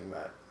thing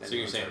that. So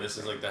you're saying this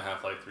is like the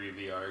Half-Life 3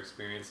 VR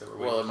experience that we're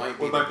waiting for? Well, it might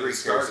be the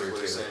precursor to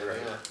it, right?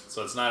 Yeah.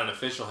 So it's not an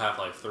official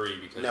Half-Life 3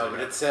 because no, but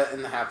it's set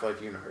in the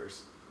Half-Life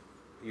universe.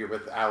 You're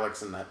with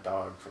Alex and that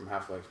dog from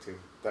Half-Life 2.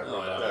 That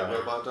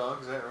robot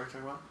dog, is that what you're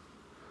talking about?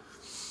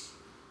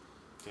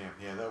 Damn,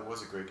 yeah, that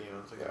was a great game.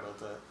 I'm thinking about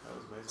that. That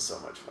was amazing. So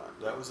much fun.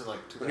 That was in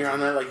like 2004. When you're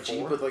on that like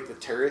Jeep with like the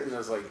turret and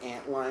those like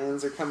ant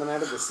lions are coming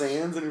out of the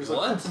sands and you're just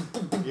like...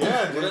 What?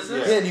 Yeah, what is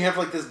this? Yeah, and you have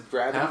like this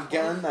gravity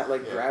gun that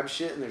like grabs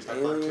shit and there's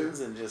Half-Life aliens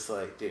and just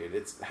like, dude,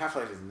 it's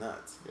Half-Life is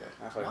nuts. Yeah.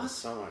 Half-Life is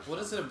so much fun. What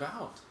is it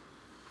about?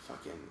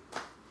 Fucking...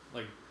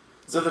 Like...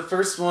 So the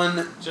first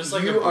one, just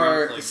like you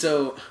are...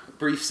 So,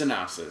 brief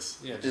synopsis.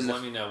 Yeah, just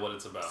let me know what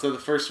it's about. So the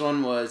first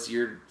one was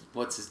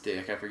what's his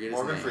dick? I forget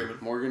his name.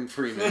 Morgan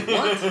Freeman.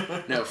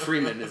 What? No,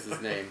 Freeman is his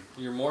name.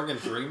 You're Morgan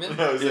Freeman?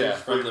 Yeah.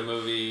 From the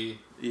movie...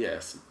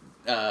 Yes.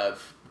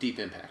 Deep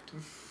Impact.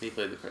 He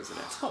played the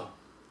president. Oh.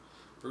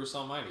 Bruce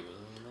Almighty,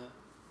 wasn't he in that?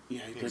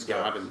 Yeah, he played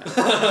God in that.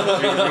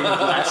 You're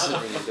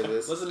blaspheming into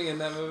this. Wasn't he in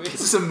that movie? Is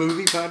this a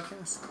movie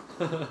podcast?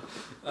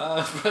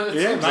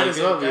 Yeah, might as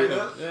well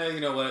be. Yeah,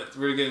 you know what?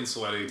 We're getting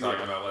sweaty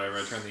talking about whatever.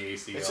 I turned the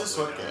AC It's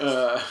all a the way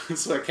down.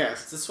 Sweatcast.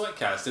 It's a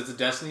Sweatcast. It's a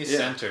Destiny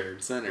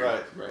centered.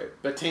 Right.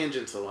 But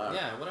tangents allowed.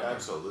 Yeah, whatever.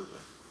 Absolutely.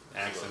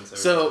 Accents.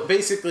 So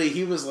basically,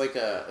 he was like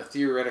a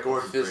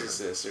theoretical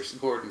physicist, or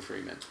Gordon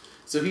Freeman.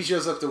 So he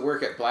shows up to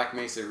work at Black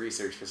Mesa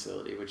Research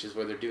Facility, which is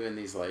where they're doing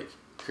these like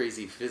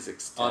crazy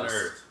physics tests. On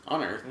Earth.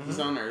 On Earth. Mm-hmm. He's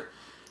on Earth.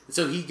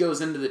 So he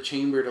goes into the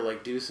chamber to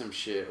like do some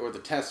shit or the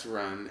test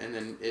run, and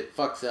then it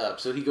fucks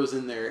up. So he goes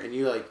in there, and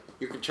you're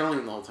controlling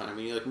him the whole time,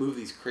 and you like move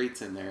these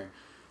crates in there,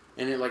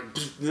 and it like and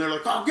they're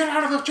like, "Oh, get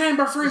out of the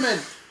chamber, Freeman!"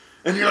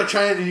 And you're like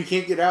trying, and you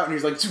can't get out, and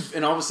he's like,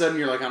 and all of a sudden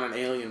you're like on an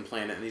alien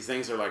planet, and these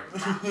things are like,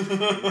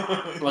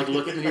 like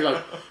looking, and you're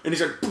like, and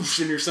he's like, poof,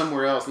 and you're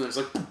somewhere else, and then it's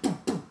like, poof,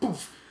 poof, poof,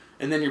 poof,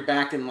 and then you're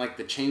back in like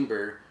the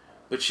chamber.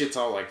 But shit's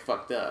all like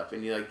fucked up,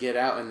 and you like get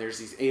out, and there's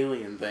these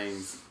alien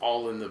things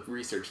all in the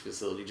research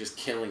facility, just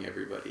killing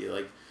everybody,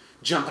 like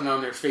jumping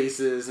on their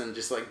faces and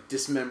just like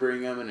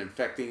dismembering them and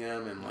infecting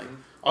them, and like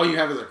all you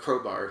have is a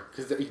crowbar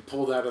because you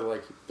pulled out of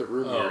like the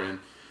room you're in.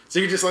 So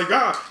you're just like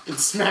and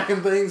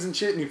smacking things and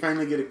shit, and you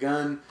finally get a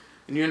gun,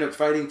 and you end up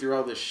fighting through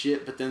all this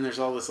shit. But then there's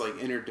all this like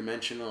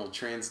interdimensional,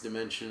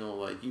 transdimensional,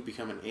 like you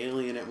become an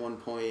alien at one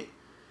point,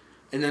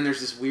 and then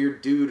there's this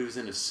weird dude who's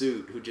in a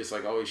suit who just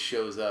like always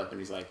shows up, and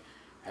he's like,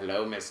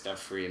 "Hello, Mr.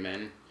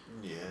 Freeman.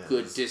 Yeah.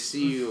 Good to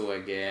see you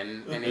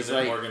again. And is it's it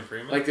like, Morgan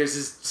Freeman? like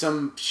there's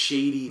some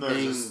shady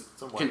thing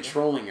some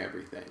controlling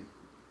everything.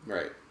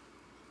 Right.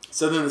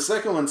 So then the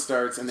second one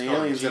starts, and the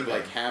aliens have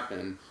like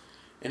happened,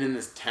 and in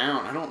this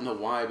town, I don't know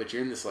why, but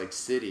you're in this like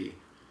city,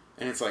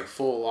 and it's like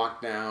full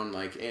lockdown,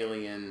 like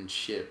alien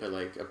shit, but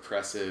like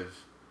oppressive,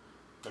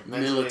 like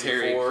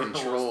military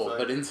control.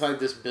 But inside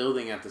this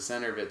building, at the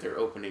center of it, they're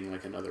opening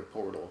like another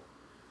portal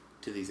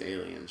to these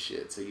alien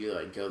shit. So you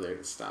like go there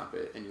to stop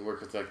it, and you work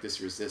with like this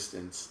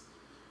resistance.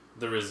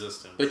 The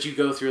Resistance. But you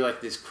go through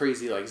like this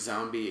crazy like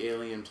zombie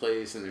alien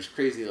place, and there's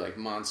crazy like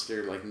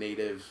monster like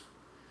native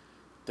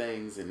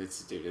things, and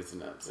it's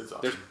nuts. It's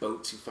awesome. There's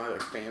boats, you fly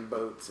like fan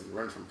boats and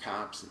run from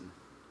cops, and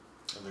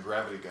the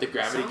gravity gun. The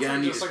gravity gun,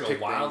 like you just like a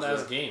wild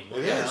ass game. It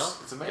is.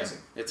 It's amazing.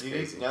 Yeah, it's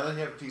crazy. Now that you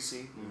have a PC,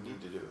 you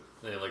need to do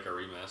it. They like a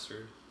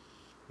remastered.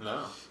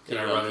 No. Can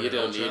I run it? You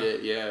don't need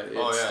it. Yeah,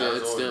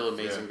 it's still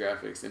amazing yeah.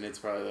 graphics, and it's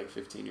probably like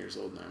 15 years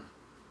old now.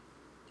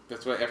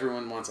 That's why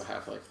everyone wants a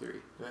Half-Life 3.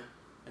 Yeah.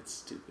 It's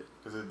stupid.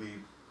 Because it'd be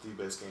the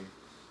best game.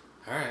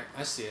 Alright,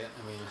 I see it.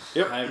 I mean,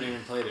 I haven't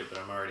even played it, but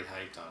I'm already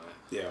hyped on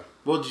it. Yeah.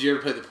 Well, did you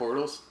ever play the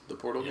Portals? The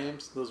Portal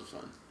games? Those are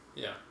fun.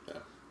 Yeah.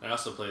 I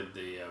also played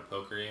the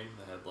poker game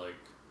that had like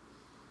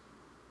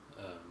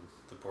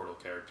the Portal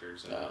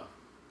characters. And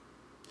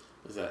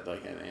was that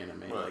like an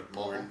anime, like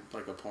porn,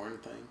 like a porn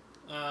thing?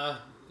 I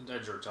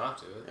jerked off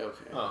to it.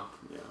 Okay. Oh.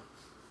 Yeah.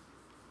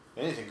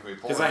 Anything can be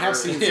porn. Because I have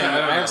seen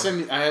I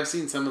I have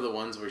seen some of the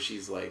ones where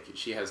she's like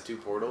she has 2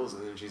 portals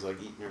and then she's like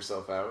eating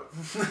herself out.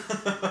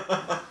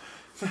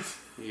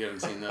 You haven't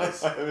seen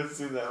those? I haven't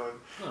seen that one.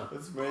 Huh.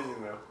 That's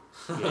amazing though.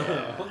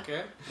 Yeah.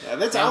 Okay. Yeah,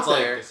 that's out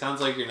there. It sounds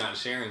like you're not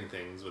sharing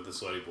things with the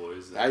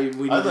Sweatyboys. I'd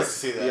like to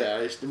see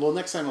that. Yeah. Well,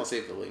 next time I'll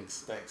save the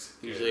links. Thanks.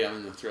 Usually I'm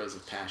in the throes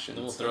of passion.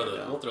 Then we'll throw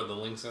the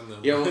links in the.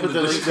 Yeah, we'll put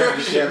the links in the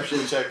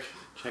description.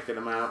 Checking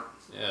them out.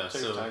 Yeah.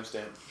 Check so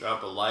timestamp.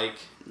 drop a like.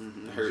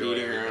 Mm-hmm. Her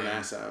eating her own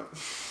ass out.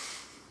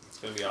 It's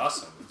gonna be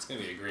awesome. It's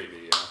gonna be a great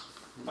video.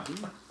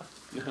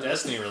 Mm-hmm.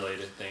 Destiny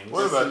related things.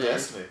 What about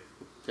Destiny?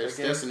 There's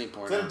Destiny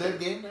porn. Is that a dead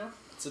game now?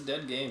 It's a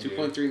dead game.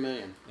 2.3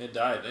 million. It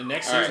died. And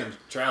next season,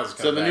 Trials is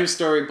coming back. So the new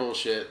story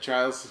bullshit.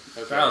 Trials.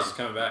 Okay. Trials is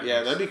coming back.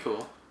 Yeah, that'd be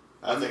cool.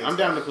 I'm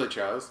down to play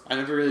Trials. I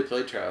never really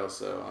played Trials,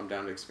 so I'm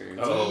down to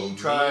experience it. We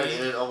tried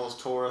and it almost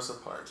tore us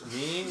apart.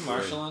 Me,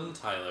 Marshall, and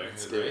Tyler.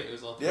 It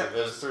was all three of us. It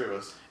was 3 of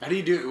us. How do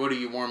you do it? What do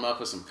you warm up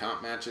with some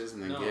comp matches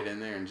and then get in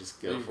there and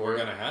just go for it? We're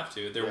going to have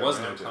to. There was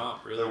no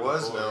comp, really. There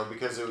was no,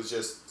 because it was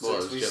just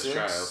 6v6.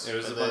 Trials. It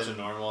was a bunch of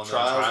normal, and then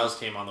Trials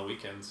came on the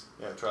weekends.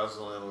 Yeah, Trials was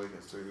only on the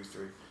weekends,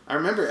 3v3. I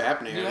remember it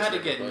happening. You had to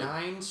get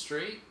 9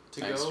 straight to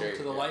go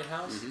to the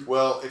lighthouse? Mm-hmm.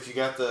 Well, if you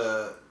got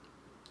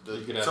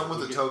something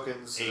with the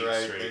tokens,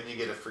 right, then you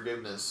get a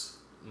forgiveness,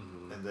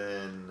 and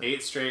then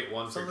 8 straight,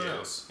 1 forgive,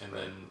 and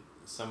right. then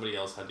somebody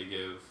else had to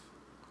give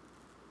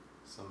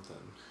something.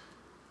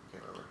 I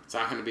can't remember. It's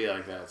not going to be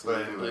like that. It's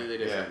completely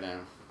different now.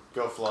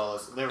 Go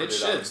flawless.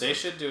 They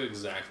should do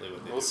exactly what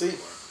they did. We'll see.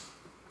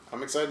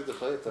 I'm excited to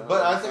play it though.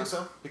 But I think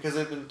so, because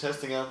they've been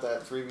testing out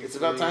that 3v3. It's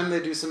about time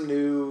they do some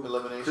new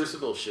Elimination.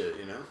 Crucible shit,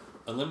 you know?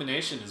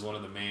 Elimination is one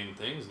of the main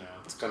things now.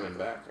 It's coming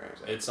back,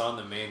 right? It's on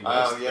the main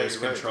list. There's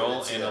Control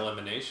right. and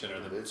Elimination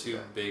are the 2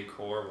 big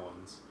core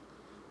ones.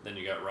 Then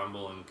you got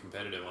Rumble and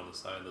Competitive on the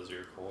side. Those are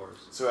your cores.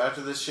 So after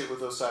this shit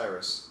with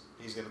Osiris,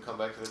 he's going to come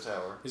back to the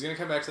tower. He's going to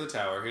come back to the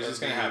tower. Here's what's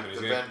going to happen. He's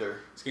going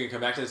to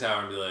come back to the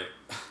tower and be like,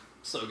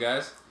 so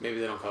guys. Maybe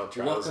they don't call it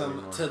Trials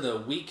Welcome to the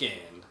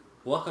weekend.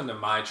 Welcome to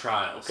my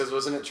Trials. Because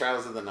wasn't it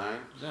Trials of the 9?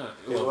 No,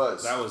 it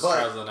was. That was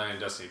Trials of the 9 and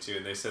Destiny 2,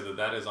 and they said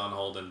that is on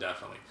hold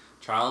indefinitely.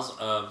 Trials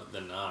of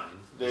the 9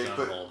 is on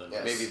hold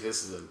indefinitely. Maybe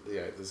this is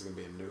going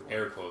to be a new one.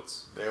 Air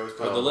quotes. They always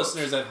For the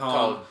listeners at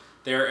home,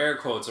 there are air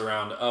quotes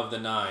around of the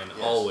 9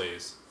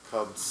 always.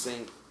 Called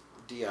Saint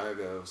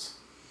Diago's.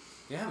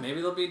 Yeah,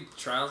 maybe there'll be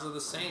Trials of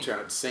the Saint.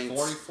 Saints.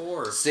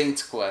 44.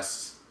 Saints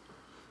Quest.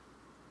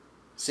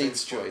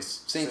 Saints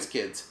Choice. Saints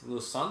Kids.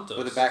 Los Santos.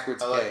 With a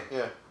backwards K.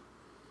 Yeah.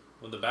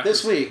 With the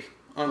backwards This week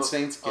on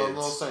Saints Kids.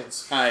 Little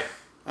Saints. Hi,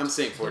 I'm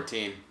Saint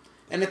 14.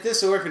 And at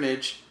this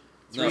orphanage,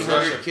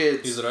 300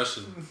 kids. He's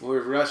Russian.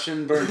 Were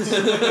Russian burnt.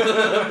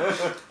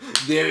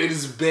 There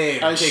is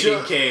babe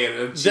taken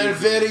care of. They're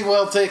very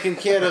well taken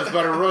care of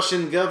by the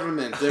Russian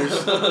government.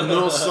 There's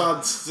no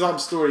sob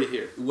story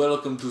here.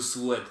 Welcome to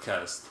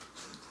SWETkast.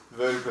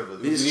 Very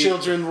privileged. These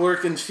children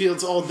work in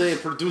fields all day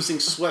producing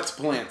sweat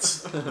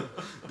plants.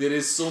 There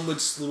is so much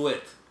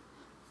sweat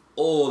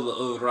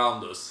all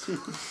around us.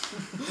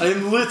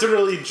 I'm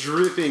literally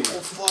dripping.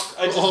 Oh fuck!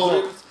 I just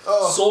dripped.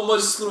 Oh. So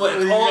much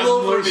sweat all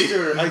over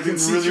me. I can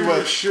see through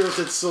your shirt.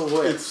 It's so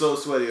wet. It's so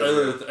sweaty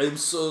over here. I'm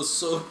so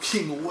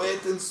soaking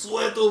wet and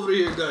sweat over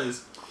here,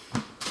 guys.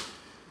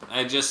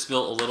 I just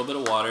spilled a little bit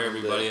of water.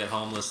 Everybody at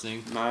home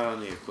listening. Not on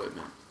the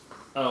equipment.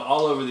 Oh,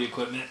 all over the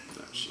equipment.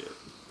 Oh shit.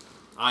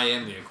 I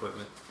am the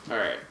equipment. All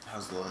right.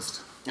 How's the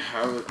list?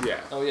 Yeah.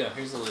 Oh yeah,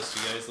 here's the list,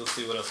 you guys. Let's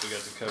see what else we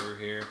got to cover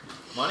here.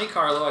 Monte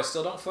Carlo, I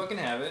still don't fucking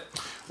have it.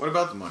 What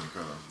about the Monte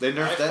Carlo? They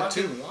nerfed that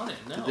too. I fucking want it.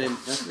 No.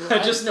 I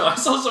just know. I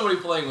saw somebody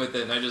playing with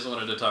it, and I just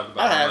wanted to talk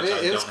about. I have how it.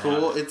 much It's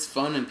cool. It. It's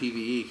fun in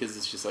PvE because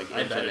it's just like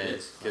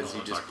infinite. Because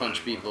you just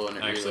punch people and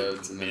it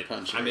reloads and then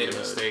punch. I made a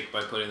mistake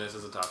by putting this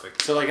as a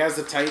topic. So like as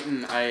a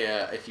Titan,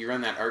 if you run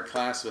that arc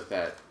class with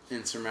that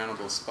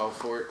insurmountable skull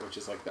fort, which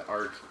is like the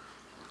arc.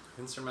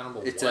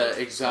 Insurmountable. It's an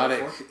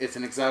exotic. It's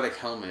an exotic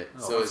helmet. Oh,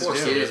 so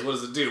it's just what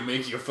does it do?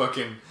 Make you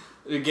fucking.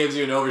 It gives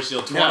you an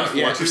overshield 24%.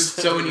 Yeah,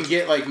 so when you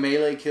get like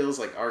melee kills,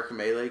 like arc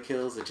melee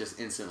kills, it just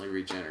instantly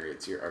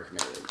regenerates your arc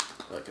melee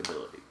like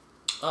ability.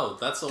 Oh,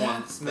 that's the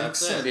one. Makes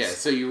sense. Yeah,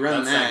 so you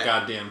run that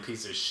goddamn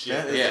piece of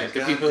shit. Yeah,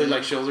 the people who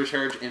like shoulder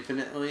charge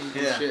infinitely and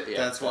shit. Yeah,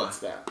 that's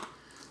that.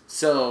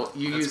 So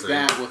you use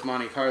that with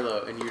Monte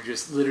Carlo, and you're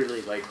just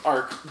literally like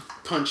arc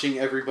punching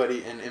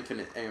everybody and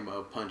infinite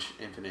ammo punch,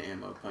 and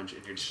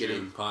you're just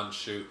getting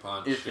shoot,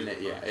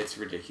 infinite. Yeah, it's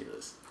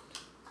ridiculous.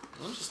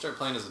 Why don't you start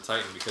playing as a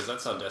Titan, because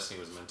that's how Destiny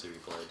was meant to be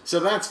played. So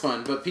that's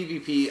fun, but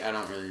PvP, I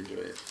don't really enjoy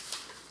it.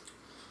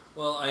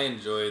 Well, I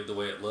enjoyed the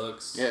way it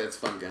looks. Yeah, it's a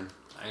fun gun.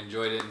 I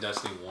enjoyed it in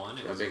Destiny 1.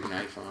 It was a big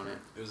knife on it.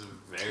 It was a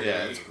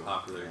very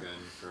popular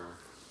gun for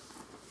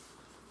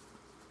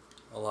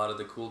a lot of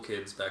the cool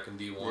kids back in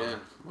D1. Yeah,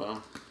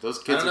 well, those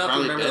kids I don't know if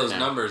you remember those now.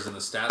 numbers and the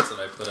stats that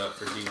I put up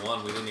for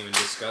D1. We didn't even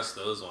discuss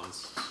those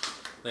ones. I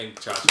think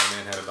Cha-Cha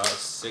Man had about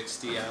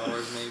 60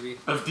 hours, maybe.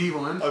 Of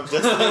D1? Of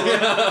Destiny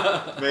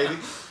 1? Maybe.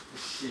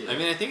 Shit. I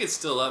mean, I think it's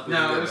still up. We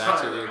can go back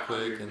to it real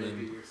quick. And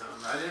then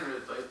I didn't really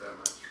play it that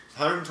much.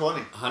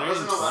 120.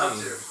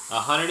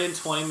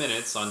 120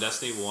 minutes on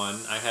Destiny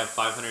 1. I have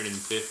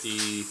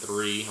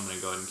 553. I'm going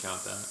to go ahead and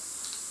count that.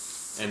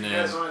 And then, you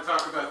guys want to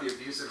talk about the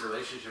abusive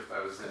relationship I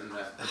was in?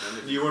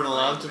 You weren't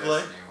allowed to play?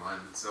 Destiny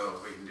 1, so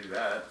we can do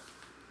that.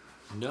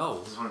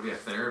 No. I just want to be a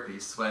therapy,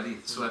 sweat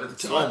of the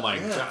team. Oh my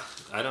god.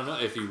 I don't know.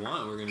 If you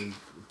want, we're going to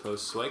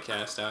post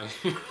SWETkast out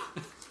here.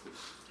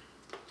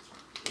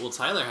 Well,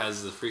 Tyler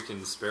has the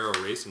freaking Sparrow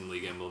Racing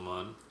League emblem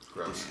on.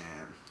 Gross.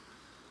 Man.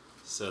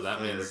 So that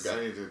means... I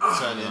need to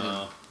sign in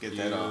and get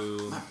that off.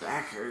 My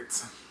back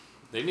hurts.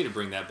 They need to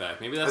bring that back.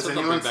 Maybe that's what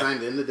they'll bring back. Has anyone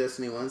signed into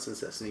Destiny 1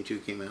 since Destiny 2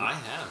 came out? I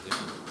have, yeah.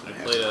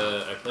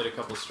 I played a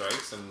couple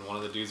strikes, and one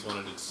of the dudes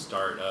wanted to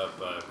start up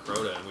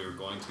Crota, and we were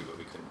going to, but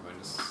we couldn't find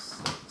a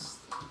 6th.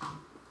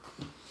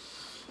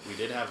 We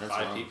did have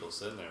 5 people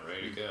sitting there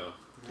ready to go.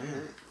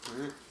 Alright.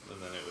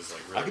 And then it was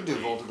like really I could do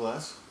Volta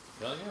Glass.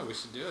 Hell yeah, we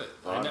should do it.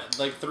 I know,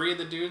 like 3 of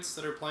the dudes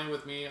that are playing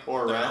with me,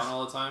 or they're on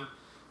all the time.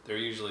 They're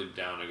usually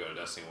down to go to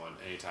Destiny 1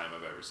 anytime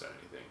I've ever said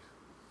anything.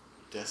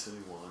 Destiny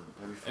 1.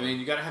 I mean,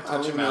 you gotta have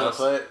touch of mouse.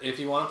 If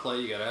you want to play,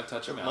 you gotta have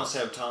touch of mouse. Must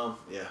have Tom.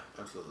 Yeah,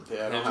 absolutely.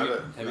 Yeah, I don't have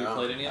it. Have you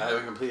played any of it? I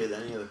haven't completed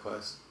any of the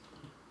quests.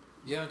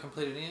 You haven't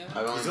completed any of it?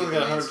 I've only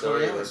got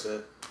 120 hours.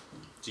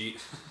 Do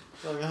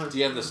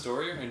you have the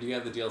story, and do you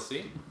have the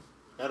DLC?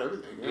 Got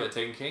everything. Yeah. You got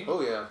Taken King?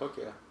 Oh yeah, fuck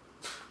yeah.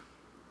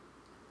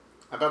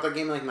 I bought that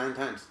game like 9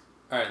 times.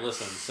 Alright,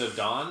 listen. So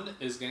Dawn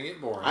is gonna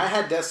get boring. I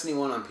had Destiny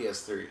 1 on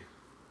PS3.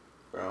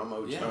 Bro, I'm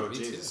OG. Yeah, oh, me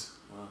Jesus.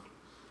 Too. Wow.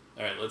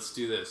 Alright, let's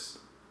do this.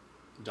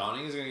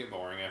 Dawning is gonna get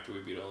boring after we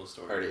beat all the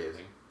story. Already is.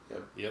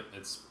 Yep.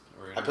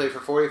 I played for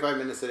 45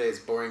 minutes today. It's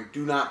boring.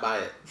 Do not buy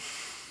it.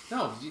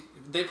 No,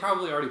 they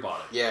probably already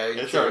bought it. Yeah,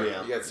 it's already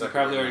out. You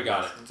probably already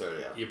got it. It's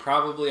already out. You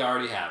probably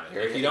already have it.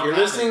 If you don't you're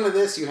have listening to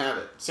this, you have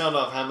it. Sound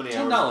off how many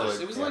hours?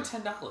 $10. It was only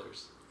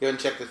 $10. You haven't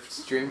checked the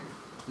stream?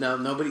 No,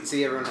 nobody.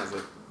 See, everyone has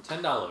it.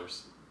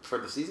 $10 for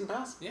the season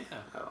pass. Yeah.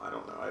 Oh, I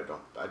don't know.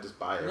 I just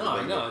buy it. No,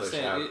 I know. I'm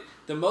saying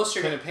the most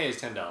you're gonna pay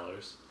is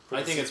 $10.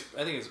 I think it's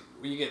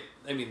you get.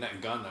 I mean, that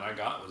gun that I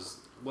got was.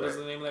 What is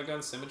the name of that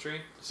gun?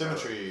 Symmetry?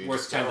 Symmetry.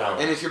 Worth $10.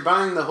 And if you're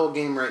buying the whole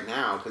game right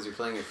now, because you're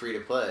playing it free to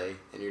play,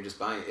 and you're just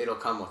buying it, it'll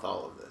come with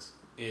all of this.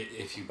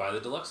 If you buy the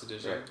deluxe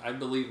edition. Right. I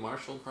believe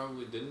Marshall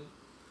probably didn't.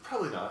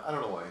 Probably not. I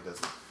don't know why he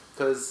doesn't.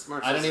 Because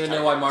I don't even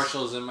know why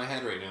Marshall is in my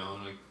head right now.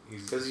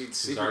 Because you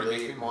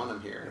secretly want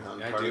him here.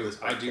 I do.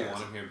 I do want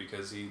him here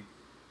because he...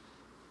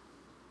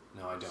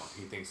 No, I don't.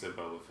 He thinks that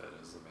Boba Fett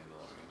is the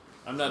Mandalorian.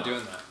 I'm not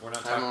doing that. We're not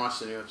talking... I haven't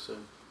watched the new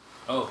episode.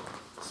 Oh,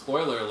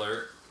 spoiler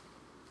alert.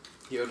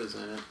 Yoda's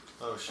in it.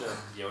 Oh shit.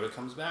 Yoda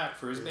comes back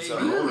for his baby. He's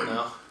older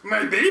now.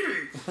 My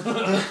baby!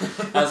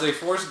 As a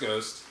Force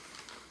ghost.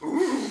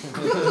 Ooh.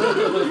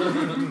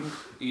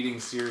 Eating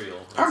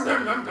cereal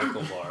inside a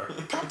pickle bar.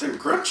 Captain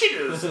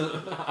Crunchiness!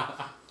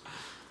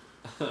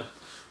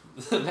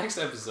 The next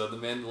episode, the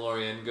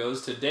Mandalorian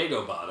goes to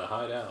Dagobah to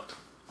hide out.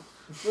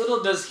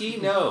 Little does he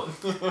know.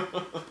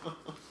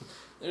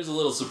 There's a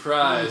little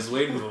surprise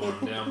waiting for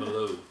him down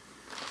below.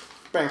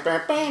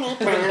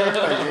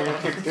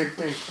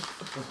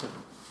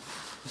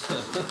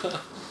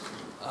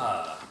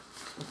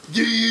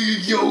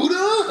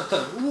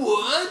 Yoda?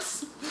 What?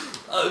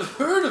 I've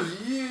heard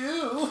of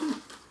you.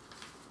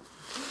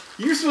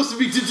 You're supposed to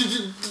be dead.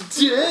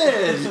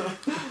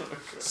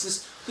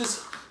 This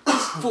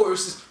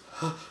force is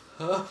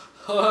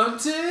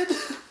haunted.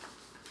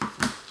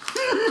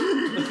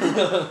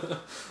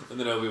 And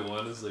then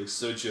Obi-Wan is like,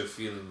 search your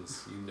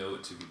feelings. You know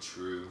it to be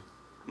true.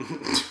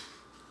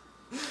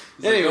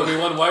 Anyway, like,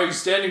 Obi-Wan, why are you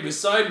standing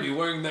beside me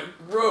wearing that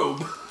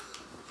robe?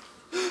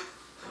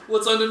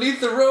 What's underneath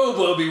the robe,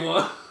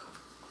 Obi-Wan?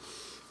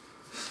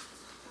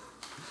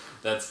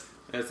 That's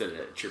a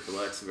Triple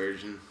X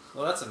version.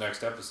 Well, that's the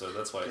next episode.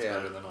 That's why it's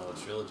better than all the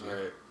trilogy.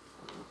 Right.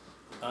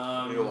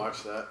 I need to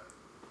watch that.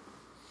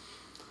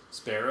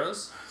 Sparrow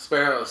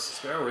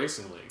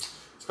Racing League.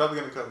 It's probably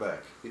going to come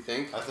back. You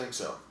think? I think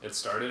so. It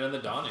started in the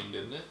Dawning,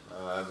 didn't it?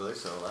 I believe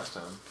so. Last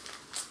time.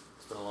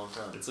 It's been a long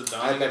time. It's a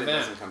Dawning event. It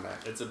doesn't come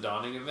back. It's a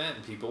Dawning event,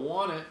 and people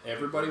want it.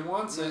 Everybody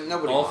wants it.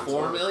 Nobody all wants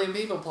 4 million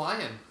people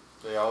playing.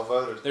 They all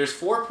voted. There's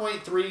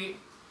 4.3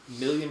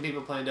 million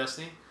people playing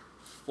Destiny.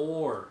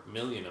 4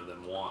 million of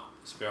them want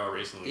Sparrow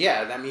Racing League.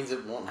 Yeah, that means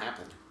it won't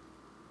happen.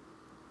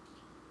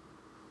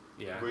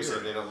 Yeah. We say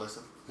they don't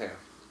listen? Yeah.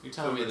 You're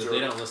telling me that they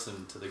don't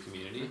listen to the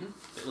community? Mm-hmm.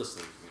 They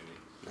listen to the community.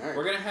 All right.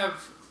 We're going to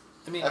have...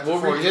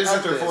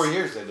 After 4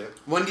 years they do.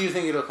 When do you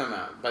think it'll come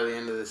out? By the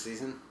end of the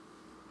season?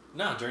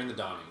 No, during the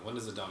Dawning. When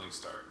does the Dawning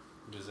start?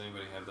 Does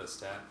anybody have that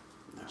stat?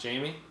 No.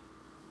 Jamie?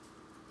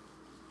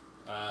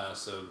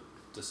 So,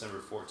 December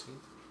 14th?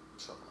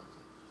 Something like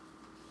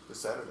that. This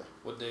Saturday.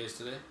 What day is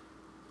today?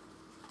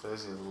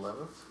 Today's the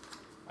 11th?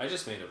 I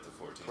just made up the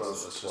 14th, so 12,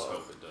 let's just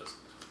hope it does.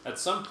 At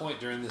some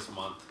point during this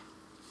month,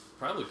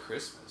 probably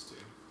Christmas, dude.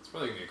 It's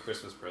probably going to be a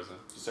Christmas present.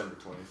 December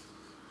 20th.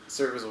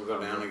 Servers will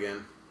go down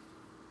again.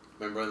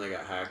 Remember when they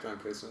got hacked on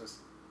Christmas?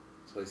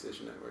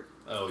 PlayStation Network.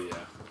 Oh, yeah.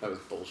 That was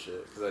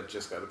bullshit, because I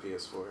just got a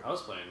PS4. I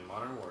was playing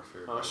Modern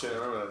Warfare. Oh, shit, I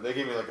remember that. They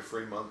gave me like a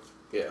free month.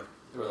 Yeah.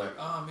 They were like,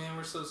 oh, man,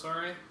 we're so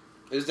sorry.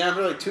 It was down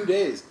for like 2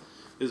 days.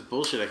 It was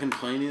bullshit. I couldn't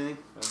play anything.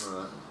 I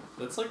remember that.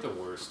 That's like the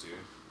worst, dude.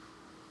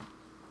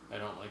 I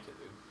don't like it,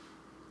 dude.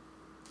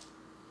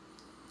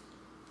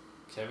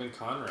 Kevin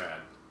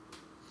Conrad.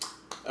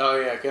 Oh,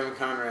 yeah. Kevin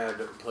Conrad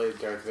played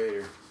Darth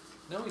Vader.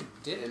 No, he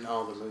didn't. In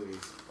all the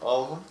movies.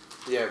 All of them?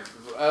 Yeah.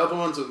 All the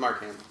ones with Mark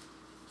Hamill.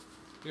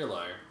 You're a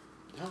liar.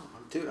 No,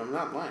 dude, I'm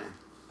not lying.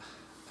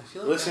 I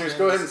feel like Listeners,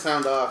 go ahead and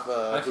sound off.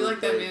 I feel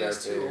like that man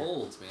is too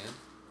old, man.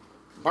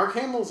 Mark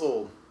Hamill's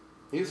old.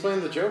 He was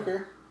playing the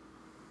Joker.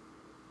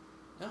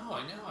 No,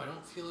 I know. I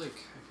feel like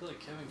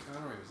Kevin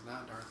Conroy was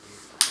not Darth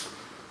Vader.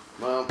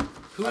 Well,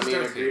 who's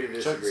Darth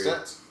Vader? Check the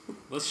stats.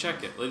 Let's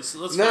check it. Let's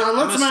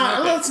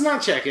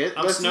not check it.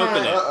 I'm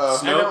snoping it.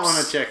 I don't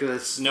want to check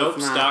this.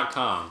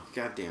 Snopes.com.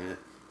 God damn it.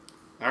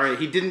 All right,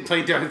 he didn't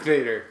play Darth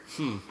Vader.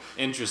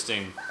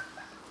 Interesting.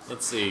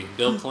 Let's see.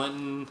 Bill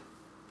Clinton.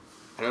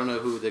 I don't know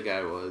who the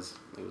guy was.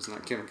 It was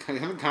not Kevin.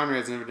 Kevin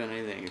Conrad's never done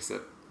anything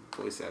except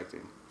voice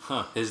acting.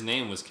 Huh. His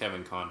name was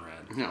Kevin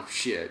Conrad. No,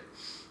 shit.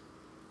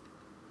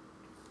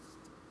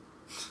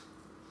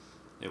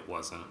 It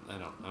wasn't.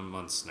 I'm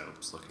on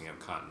Snopes looking up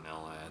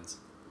Cottonelle ads.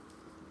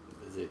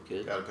 Is it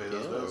good? Gotta pay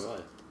those bills.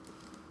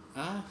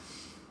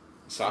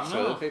 Soft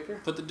toilet paper?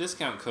 Put the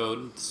discount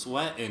code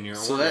SWEAT in your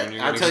order. And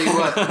I'll tell you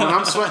what, when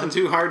I'm sweating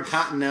too hard,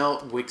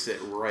 Cottonelle wicks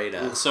it right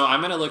up. So I'm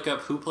going to look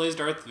up who plays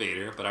Darth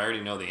Vader, but I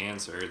already know the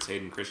answer. It's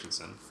Hayden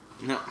Christensen.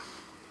 No.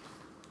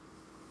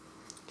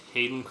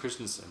 Hayden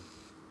Christensen.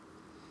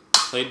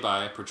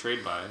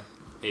 Portrayed by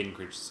Hayden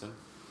Christensen.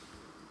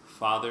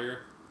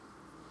 Father...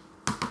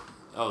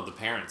 Oh, the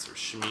parents are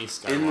Shmi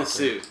Skywalker. In the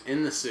suit. Yeah.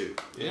 In the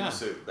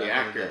suit. The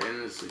actor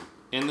in the suit.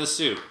 In the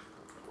suit.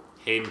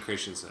 Hayden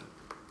Christensen.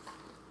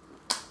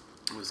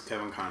 It was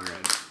Kevin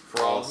Conrad.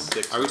 For all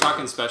 6. Are we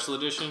talking special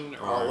edition?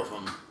 Or all of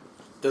them.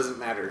 Doesn't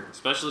matter.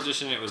 Special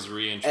edition, it was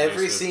reintroduced.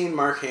 Every scene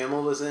Mark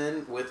Hamill was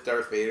in with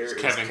Darth Vader is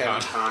Kevin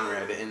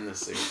Conrad in the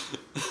suit.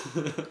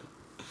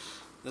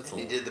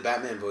 He did the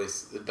Batman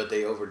voice, but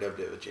they overdubbed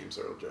it with James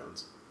Earl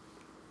Jones.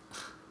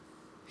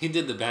 He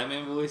did the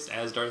Batman voice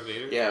as Darth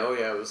Vader? Yeah, oh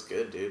yeah, it was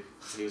good, dude.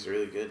 He was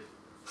really good.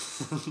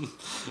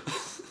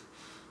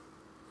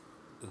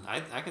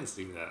 I can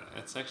see that.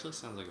 It actually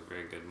sounds like a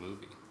very good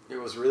movie. It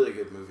was a really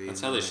good movie.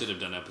 That's how they should have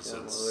done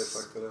episodes. Yeah, well, they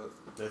fucked it up.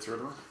 That's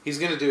right. He's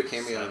going to do a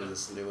cameo in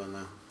this new one,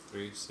 though.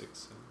 3, 6,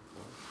 7,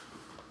 4.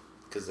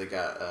 Because they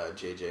got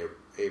J.J.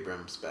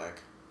 Abrams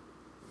back.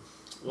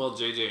 Well,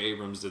 J.J.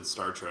 Abrams did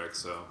Star Trek,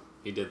 so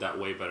he did that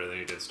way better than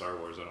he did Star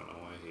Wars. I don't know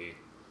why he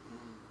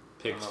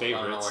picked favorites.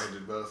 I don't know why he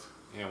did both.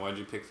 Yeah, why'd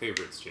you pick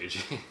favorites,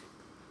 JJ?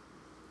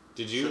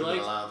 Did you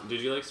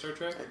like Star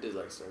Trek? I did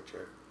like Star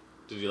Trek.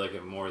 Did you like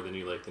it more than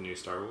you like the new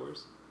Star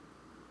Wars?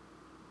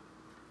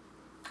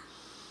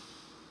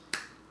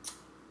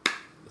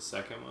 The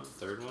second one?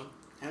 Third one?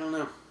 I don't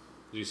know.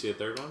 Did you see a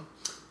third one?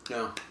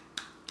 No.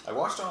 I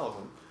watched all of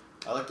them.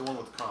 I like the one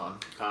with Khan.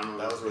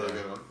 That was a really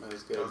good one. That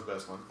was good. That was the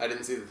best one. I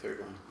didn't see the third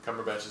one.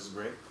 Cumberbatch is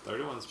great.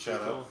 Third one's pretty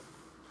cool.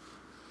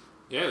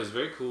 Yeah, it was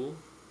very cool.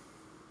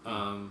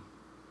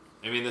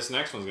 I mean, this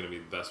next one's going to be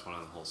the best one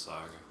in the whole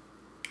saga.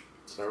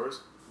 Star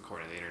Wars?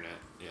 According to the internet,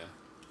 yeah.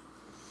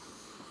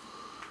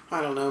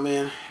 I don't know,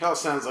 man. It all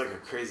sounds like a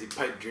crazy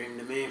pipe dream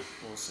to me.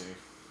 We'll see.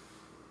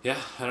 Yeah,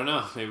 I don't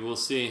know. Maybe we'll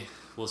see.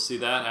 We'll see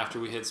that after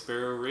we hit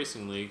Sparrow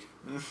Racing League.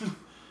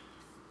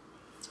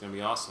 It's going to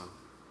be awesome.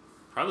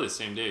 Probably the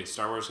same day.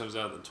 Star Wars comes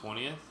out the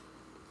 20th?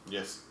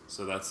 Yes.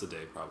 So that's the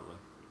day, probably.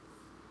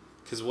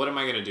 Because what am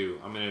I going to do?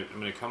 I'm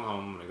gonna come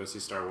home, I'm going to go see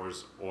Star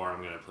Wars, or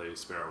I'm going to play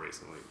Sparrow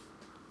Racing League.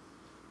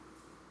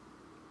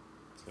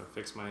 It's going to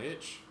fix my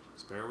itch.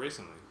 Sparrow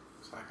Racing League.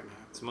 It's not gonna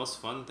happen. It's the most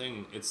fun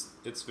thing.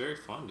 It's very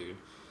fun, dude.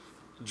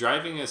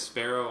 Driving a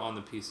Sparrow on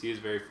the PC is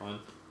very fun.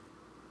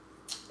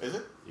 Is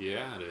it?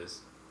 Yeah, it is.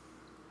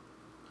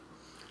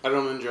 I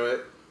don't enjoy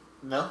it.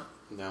 No?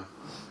 No.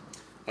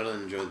 I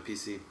don't enjoy the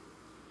PC.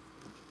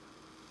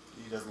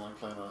 He doesn't like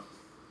playing on it?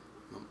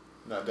 Nope.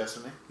 Not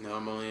Destiny? No,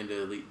 I'm only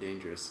into Elite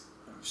Dangerous.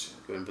 Oh, shit.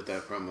 Go ahead and put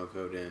that promo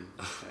code in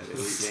at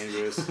Elite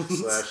Dangerous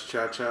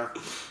 /cha-cha.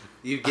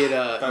 You get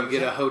a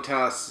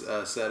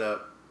HOTAS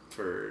setup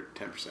for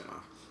 10%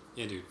 off.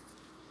 Yeah, dude.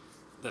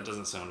 That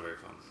doesn't sound very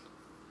fun.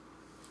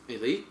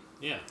 Elite?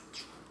 Yeah.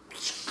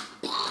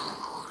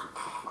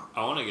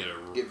 I want to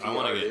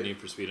get Need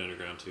for Speed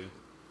Underground too.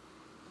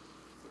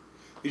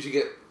 You should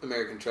get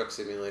American Truck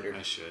Simulator.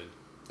 I should.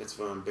 It's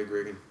fun. Big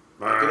rigging.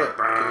 Look it up.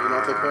 Can you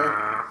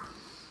multiplayer?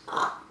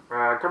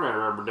 Come here,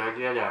 Rubber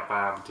Ducky. I got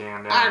 5 to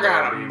 10 down. I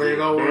got a big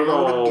old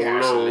load of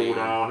gasoline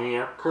down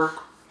here.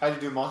 Kirk. How do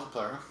you do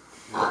multiplayer?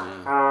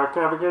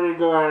 Can you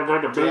go ahead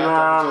and take a beat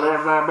on,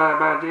 live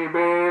that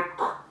G-bit?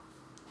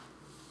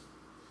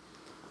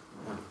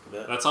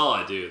 That's all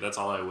I do. That's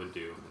all I would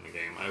do in the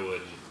game. I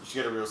would. You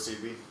should get a real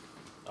CB.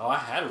 Oh, I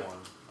had one.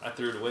 I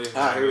threw it away.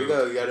 Here we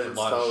go. You gotta a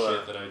lot install of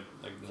shit that I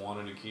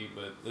wanted to keep,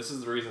 but this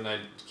is the reason I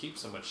keep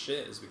so much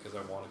shit is because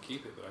I want to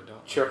keep it, but I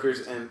don't.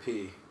 Truckers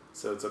MP.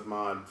 So it's a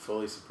mod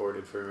fully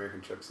supported for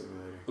American Truck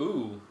Simulator.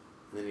 Ooh.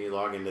 And then you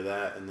log into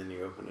that, and then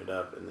you open it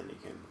up, and then you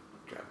can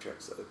drive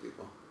trucks to other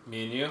people.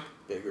 Me and you?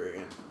 Big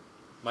rigging.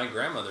 My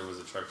grandmother was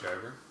a truck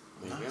driver.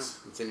 There you go.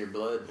 It's in your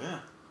blood. Yeah.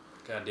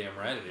 Goddamn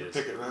right it is.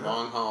 Pick it right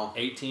Long haul.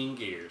 18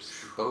 gears.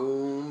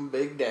 Boom,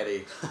 Big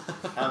Daddy.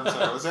 I'm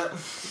sorry, what was that?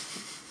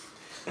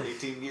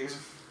 18 gears?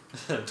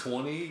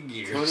 20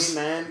 gears.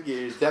 29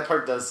 gears. That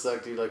part does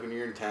suck, dude, like when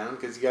you're in town,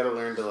 because you gotta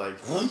learn to,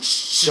 like, don't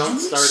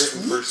start it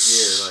in first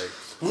gear, like.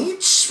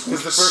 Because the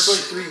first,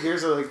 like, 3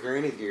 gears are, like,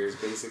 granny gears,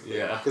 basically.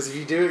 Yeah. Because if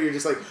you do it, you're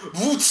just like,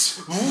 woots,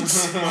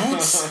 woots,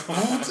 woots,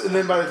 woots. And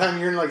then by the time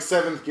you're in, like,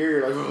 7th gear,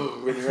 you're like, whoa,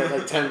 when you're at,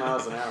 like, 10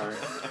 miles an hour.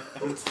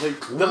 It's like,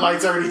 the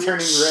light's already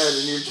turning red,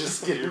 and you're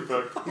just getting,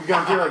 you've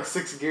gone through, like,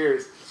 6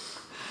 gears.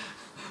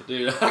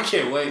 Dude, I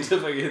can't wait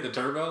till I hit the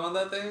turbo on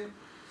that thing.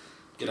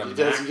 You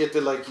get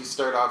to, like, you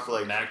start off,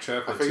 like, Mack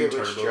truck with I forget 2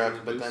 which turbos truck,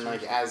 and but then,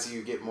 boosters. like, as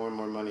you get more and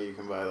more money, you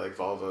can buy, like,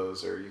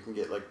 Volvos, or you can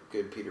get, like,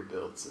 good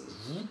Peterbilts and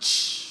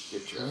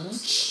good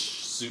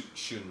trucks.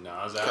 Shooting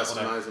Nas out.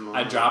 Customize them all.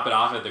 I drop it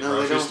off at the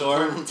grocery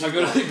store. I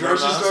go to the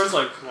grocery store, it's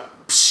like,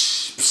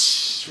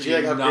 Do you,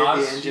 like,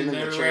 upgrade the engine and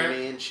the everywhere.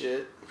 tranny and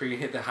shit? Freaking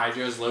hit the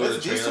hydros, lower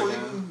the trailer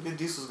down. Good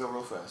diesels go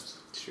real fast.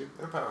 True.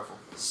 They're powerful.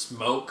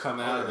 Smoke come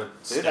out of the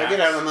Dude, stacks. I get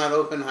out on that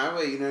open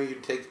highway, you know, you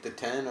take the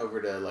 10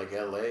 over to, like,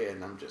 LA,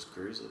 and I'm just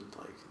cruising,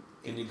 like...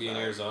 Can you be in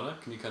Arizona?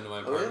 Can you come to my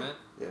Oh, yeah. apartment?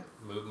 Yeah.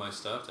 Move my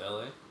stuff to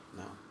LA?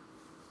 No.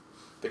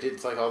 But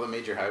it's like all the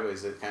major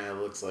highways, it kind of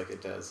looks like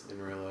it does in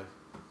real life.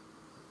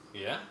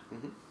 Yeah?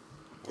 Mm-hmm.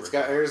 It's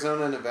got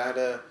Arizona,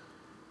 Nevada,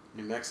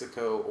 New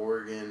Mexico,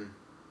 Oregon,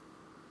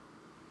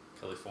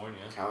 California.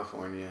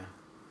 California.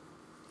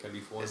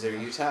 California. Is there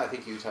Utah? I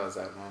think Utah's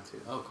out now,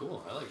 too. Oh,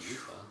 cool. I like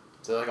Utah.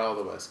 So, like, all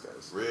the West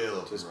Coast.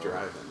 Real. Just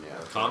driving, yeah.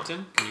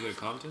 Compton? Can you go to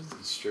Compton?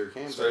 You sure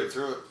can. Straight but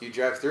through it. You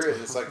drive through it,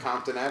 and it's like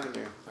Compton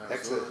Avenue. Exit.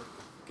 Absolutely.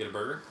 Get a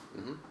burger?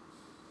 Mm-hmm.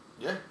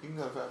 Yeah, you can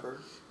go to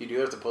Fatburger. You do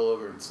have to pull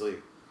over and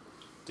sleep.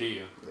 Do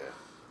you? Yeah.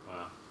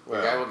 Wow.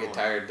 The guy will get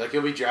tired. Like,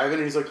 he'll be driving,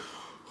 and he's like...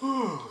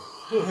 and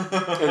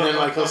then,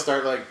 like, he'll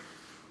start, like,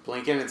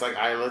 blinking. It's like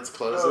eyelids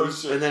closing. Oh,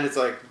 shit. And then it's,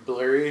 like,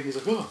 blurry, and he's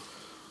like...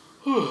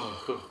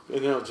 and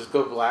then it'll just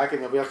go black,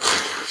 and he'll be like...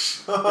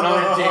 and all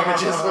it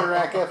damages the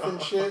rack up and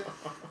shit.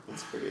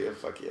 It's pretty... It'll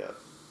fuck you up.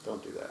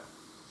 Don't do that.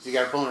 So you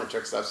gotta pull in a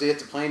truck stop. So you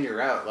have to plan your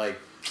route, like...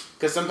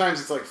 Because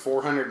sometimes it's like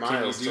 400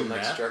 miles till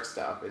next truck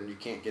stop, and you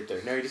can't get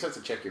there. No, you just have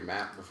to check your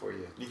map before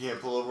you... You can't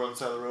pull over on the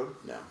side of the road?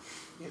 No.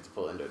 You have to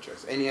pull into a truck.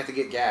 And you have to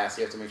get gas.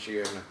 You have to make sure you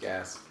have enough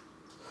gas.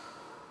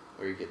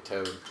 Or you get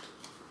towed.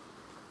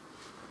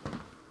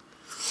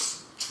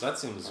 That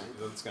seems...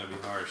 That's going to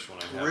be harsh when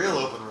I have... Real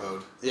open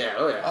road. Yeah,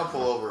 oh yeah. I'll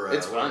pull over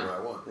it's fun.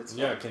 wherever I want. It's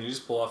fun. Yeah, can you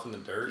just pull off in the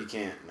dirt? You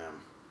can't, no.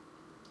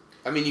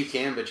 I mean, you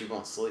can, but you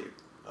won't sleep.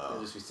 Oh.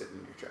 You'll just be sitting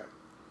in your truck.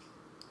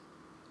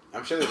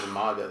 I'm sure there's a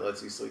mod that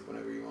lets you sleep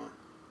whenever you want.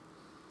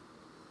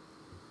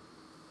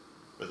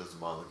 But there's a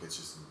mod that gets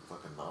you some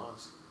fucking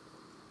knobs.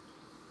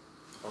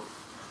 Oh.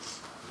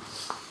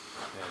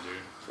 Yeah,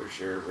 dude. For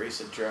sure.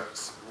 Racing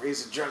trucks.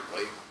 Racing truck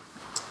like.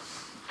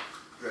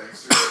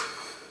 Dragster.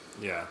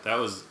 Yeah, that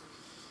was...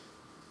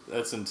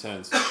 That's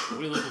intense. What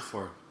are you looking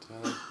for,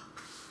 Tyler?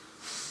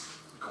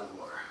 Cold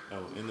water.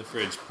 Oh, in the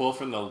fridge. Pull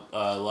from the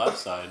left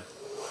side.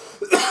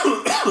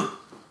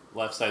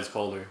 Left side's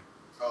colder.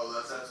 Oh,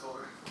 that's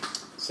colder?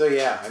 So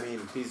yeah, I mean,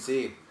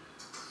 PC.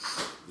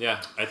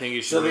 Yeah, I think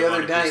you should... So the live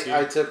other on a night, PC.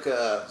 I took,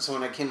 so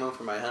when I came home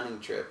from my hunting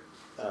trip,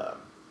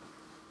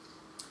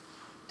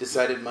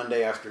 decided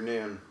Monday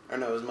afternoon, or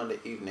no, it was Monday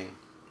evening.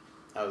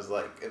 I was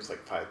like, it was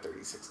like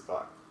 5:30, 6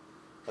 o'clock.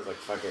 I was like,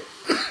 fuck it.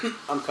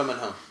 I'm coming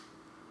home.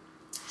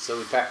 So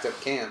we packed up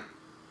camp,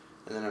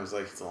 and then I was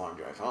like, it's a long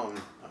drive home.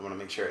 I want to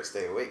make sure I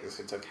stay awake,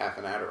 so I took half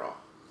an Adderall.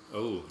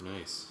 Oh,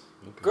 nice.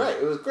 Okay. Great,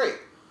 it was great.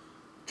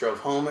 Drove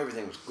home,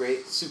 everything was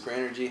great, super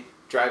energy.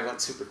 Drive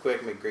went super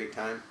quick, made great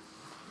time.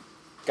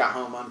 Got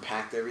home,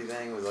 unpacked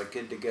everything, was like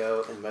good to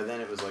go, and by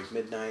then it was like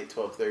midnight,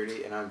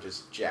 12:30, and I'm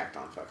just jacked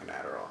on fucking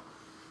Adderall.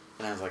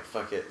 And I was like,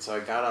 fuck it. So I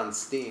got on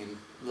Steam,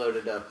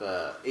 loaded up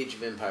Age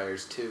of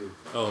Empires 2.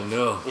 Oh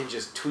no. And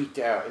just tweaked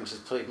out and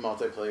just played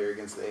multiplayer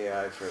against the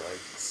AI for like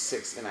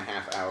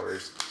 6.5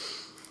 hours.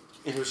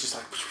 And it was just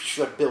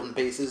like building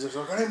bases. There's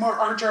like, I need more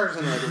archers!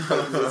 And like,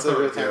 it's a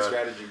real-time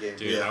strategy game.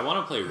 Dude, I want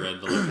to play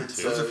Red Alert too.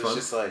 So it was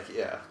just like,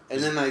 yeah.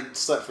 And then I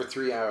slept for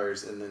 3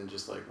 hours and then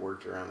just like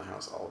worked around the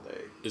house all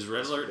day. Is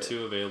Red Alert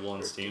 2 available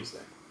on Steam? Tuesday.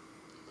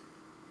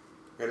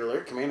 Red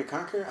Alert, Command &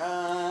 Conquer?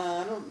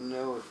 I don't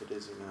know if it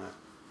is or not.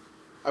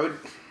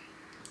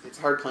 It's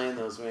hard playing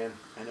those, man.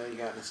 I know you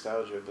got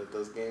nostalgia, but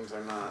those games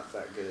are not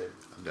that good.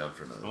 I'm down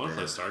for another. I want to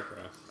play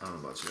StarCraft. I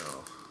don't know about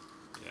y'all.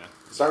 Yeah.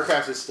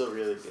 StarCraft is still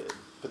really good.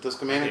 But those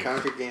Command &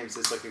 Conquer games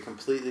is like a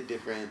completely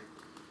different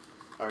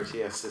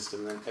RTS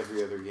system than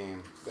every other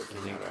game that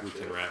came out after. We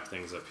can wrap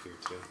things up here,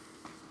 too.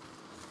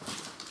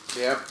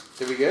 Yeah.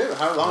 Did we get it?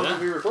 How long did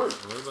we record?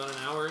 We're about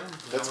an hour in.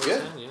 That's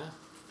good. 10, yeah.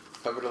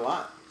 Covered a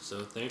lot. So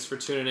thanks for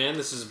tuning in.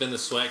 This has been the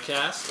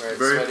SWETkast. Right,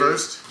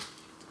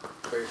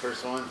 Very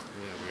first one.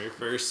 Yeah, very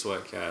first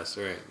SWETkast.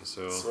 All right.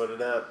 So sweat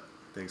it up.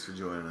 Thanks for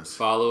joining us.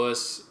 Follow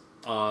us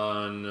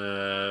on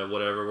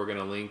whatever we're going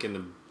to link in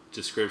the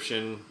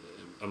description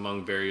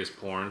among various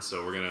porn.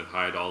 So we're going to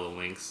hide all the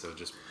links. So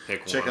just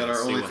pick Check one. out our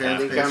OnlyFans I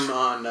think page. I'm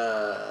on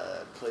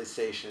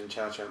PlayStation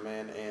Chow Chow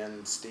Man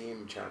and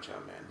Steam Chow Chow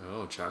Man.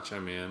 Oh, Chow Chow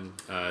Man.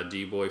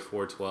 Dboii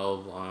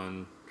 412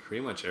 on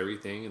pretty much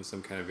everything in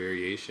some kind of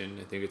variation.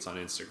 I think it's on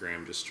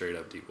Instagram, just straight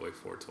up Dboii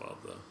 412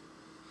 though.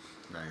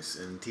 Nice.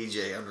 And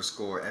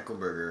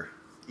TJ_Eckelberger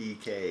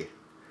EK.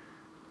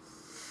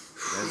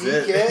 That's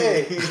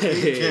it.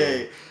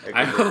 EK.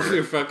 I hope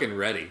you're fucking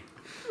ready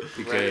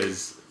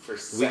because For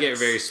sex. we get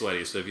very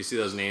sweaty. So if you see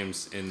those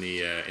names in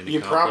the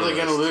you're comp probably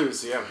list, gonna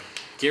lose. Yeah.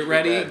 Get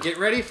ready. Get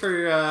ready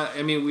for.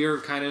 I mean, we were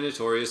kind of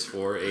notorious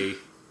for a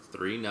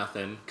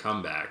 3-0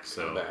 comeback.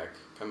 So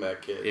Come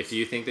back, kids. if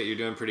you think that you're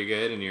doing pretty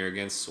good and you're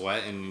against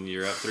Sweat and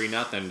you're up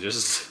 3-0,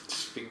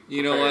 just be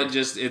you know prepared. what?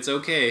 Just it's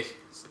okay.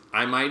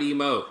 I might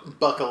emote.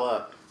 Buckle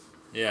up.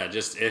 Yeah,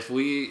 just if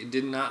we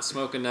did not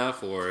smoke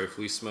enough, or if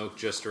we smoked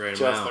just the right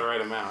Just amount. the right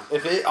amount.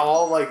 If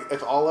all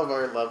of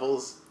our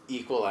levels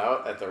equal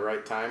out at the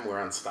right time,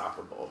 we're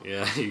unstoppable.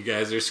 Yeah, you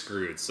guys are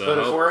screwed. So But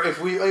if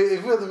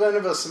the one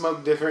of us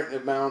smoke different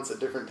amounts at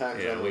different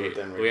times, yeah,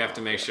 then we have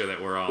to make sure that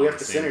we're all we on have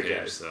the to same synergize.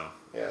 page. So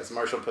yeah, as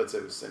Marshall puts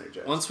it, we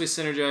synergize. once we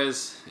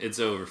synergize, it's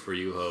over for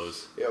you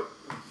hoes. Yep,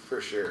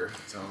 for sure.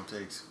 That's all it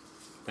takes.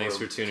 Thanks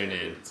for tuning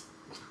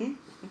in.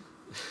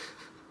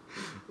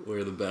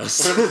 We're the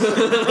best.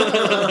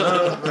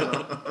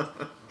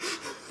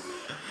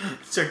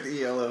 Check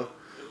the ELO.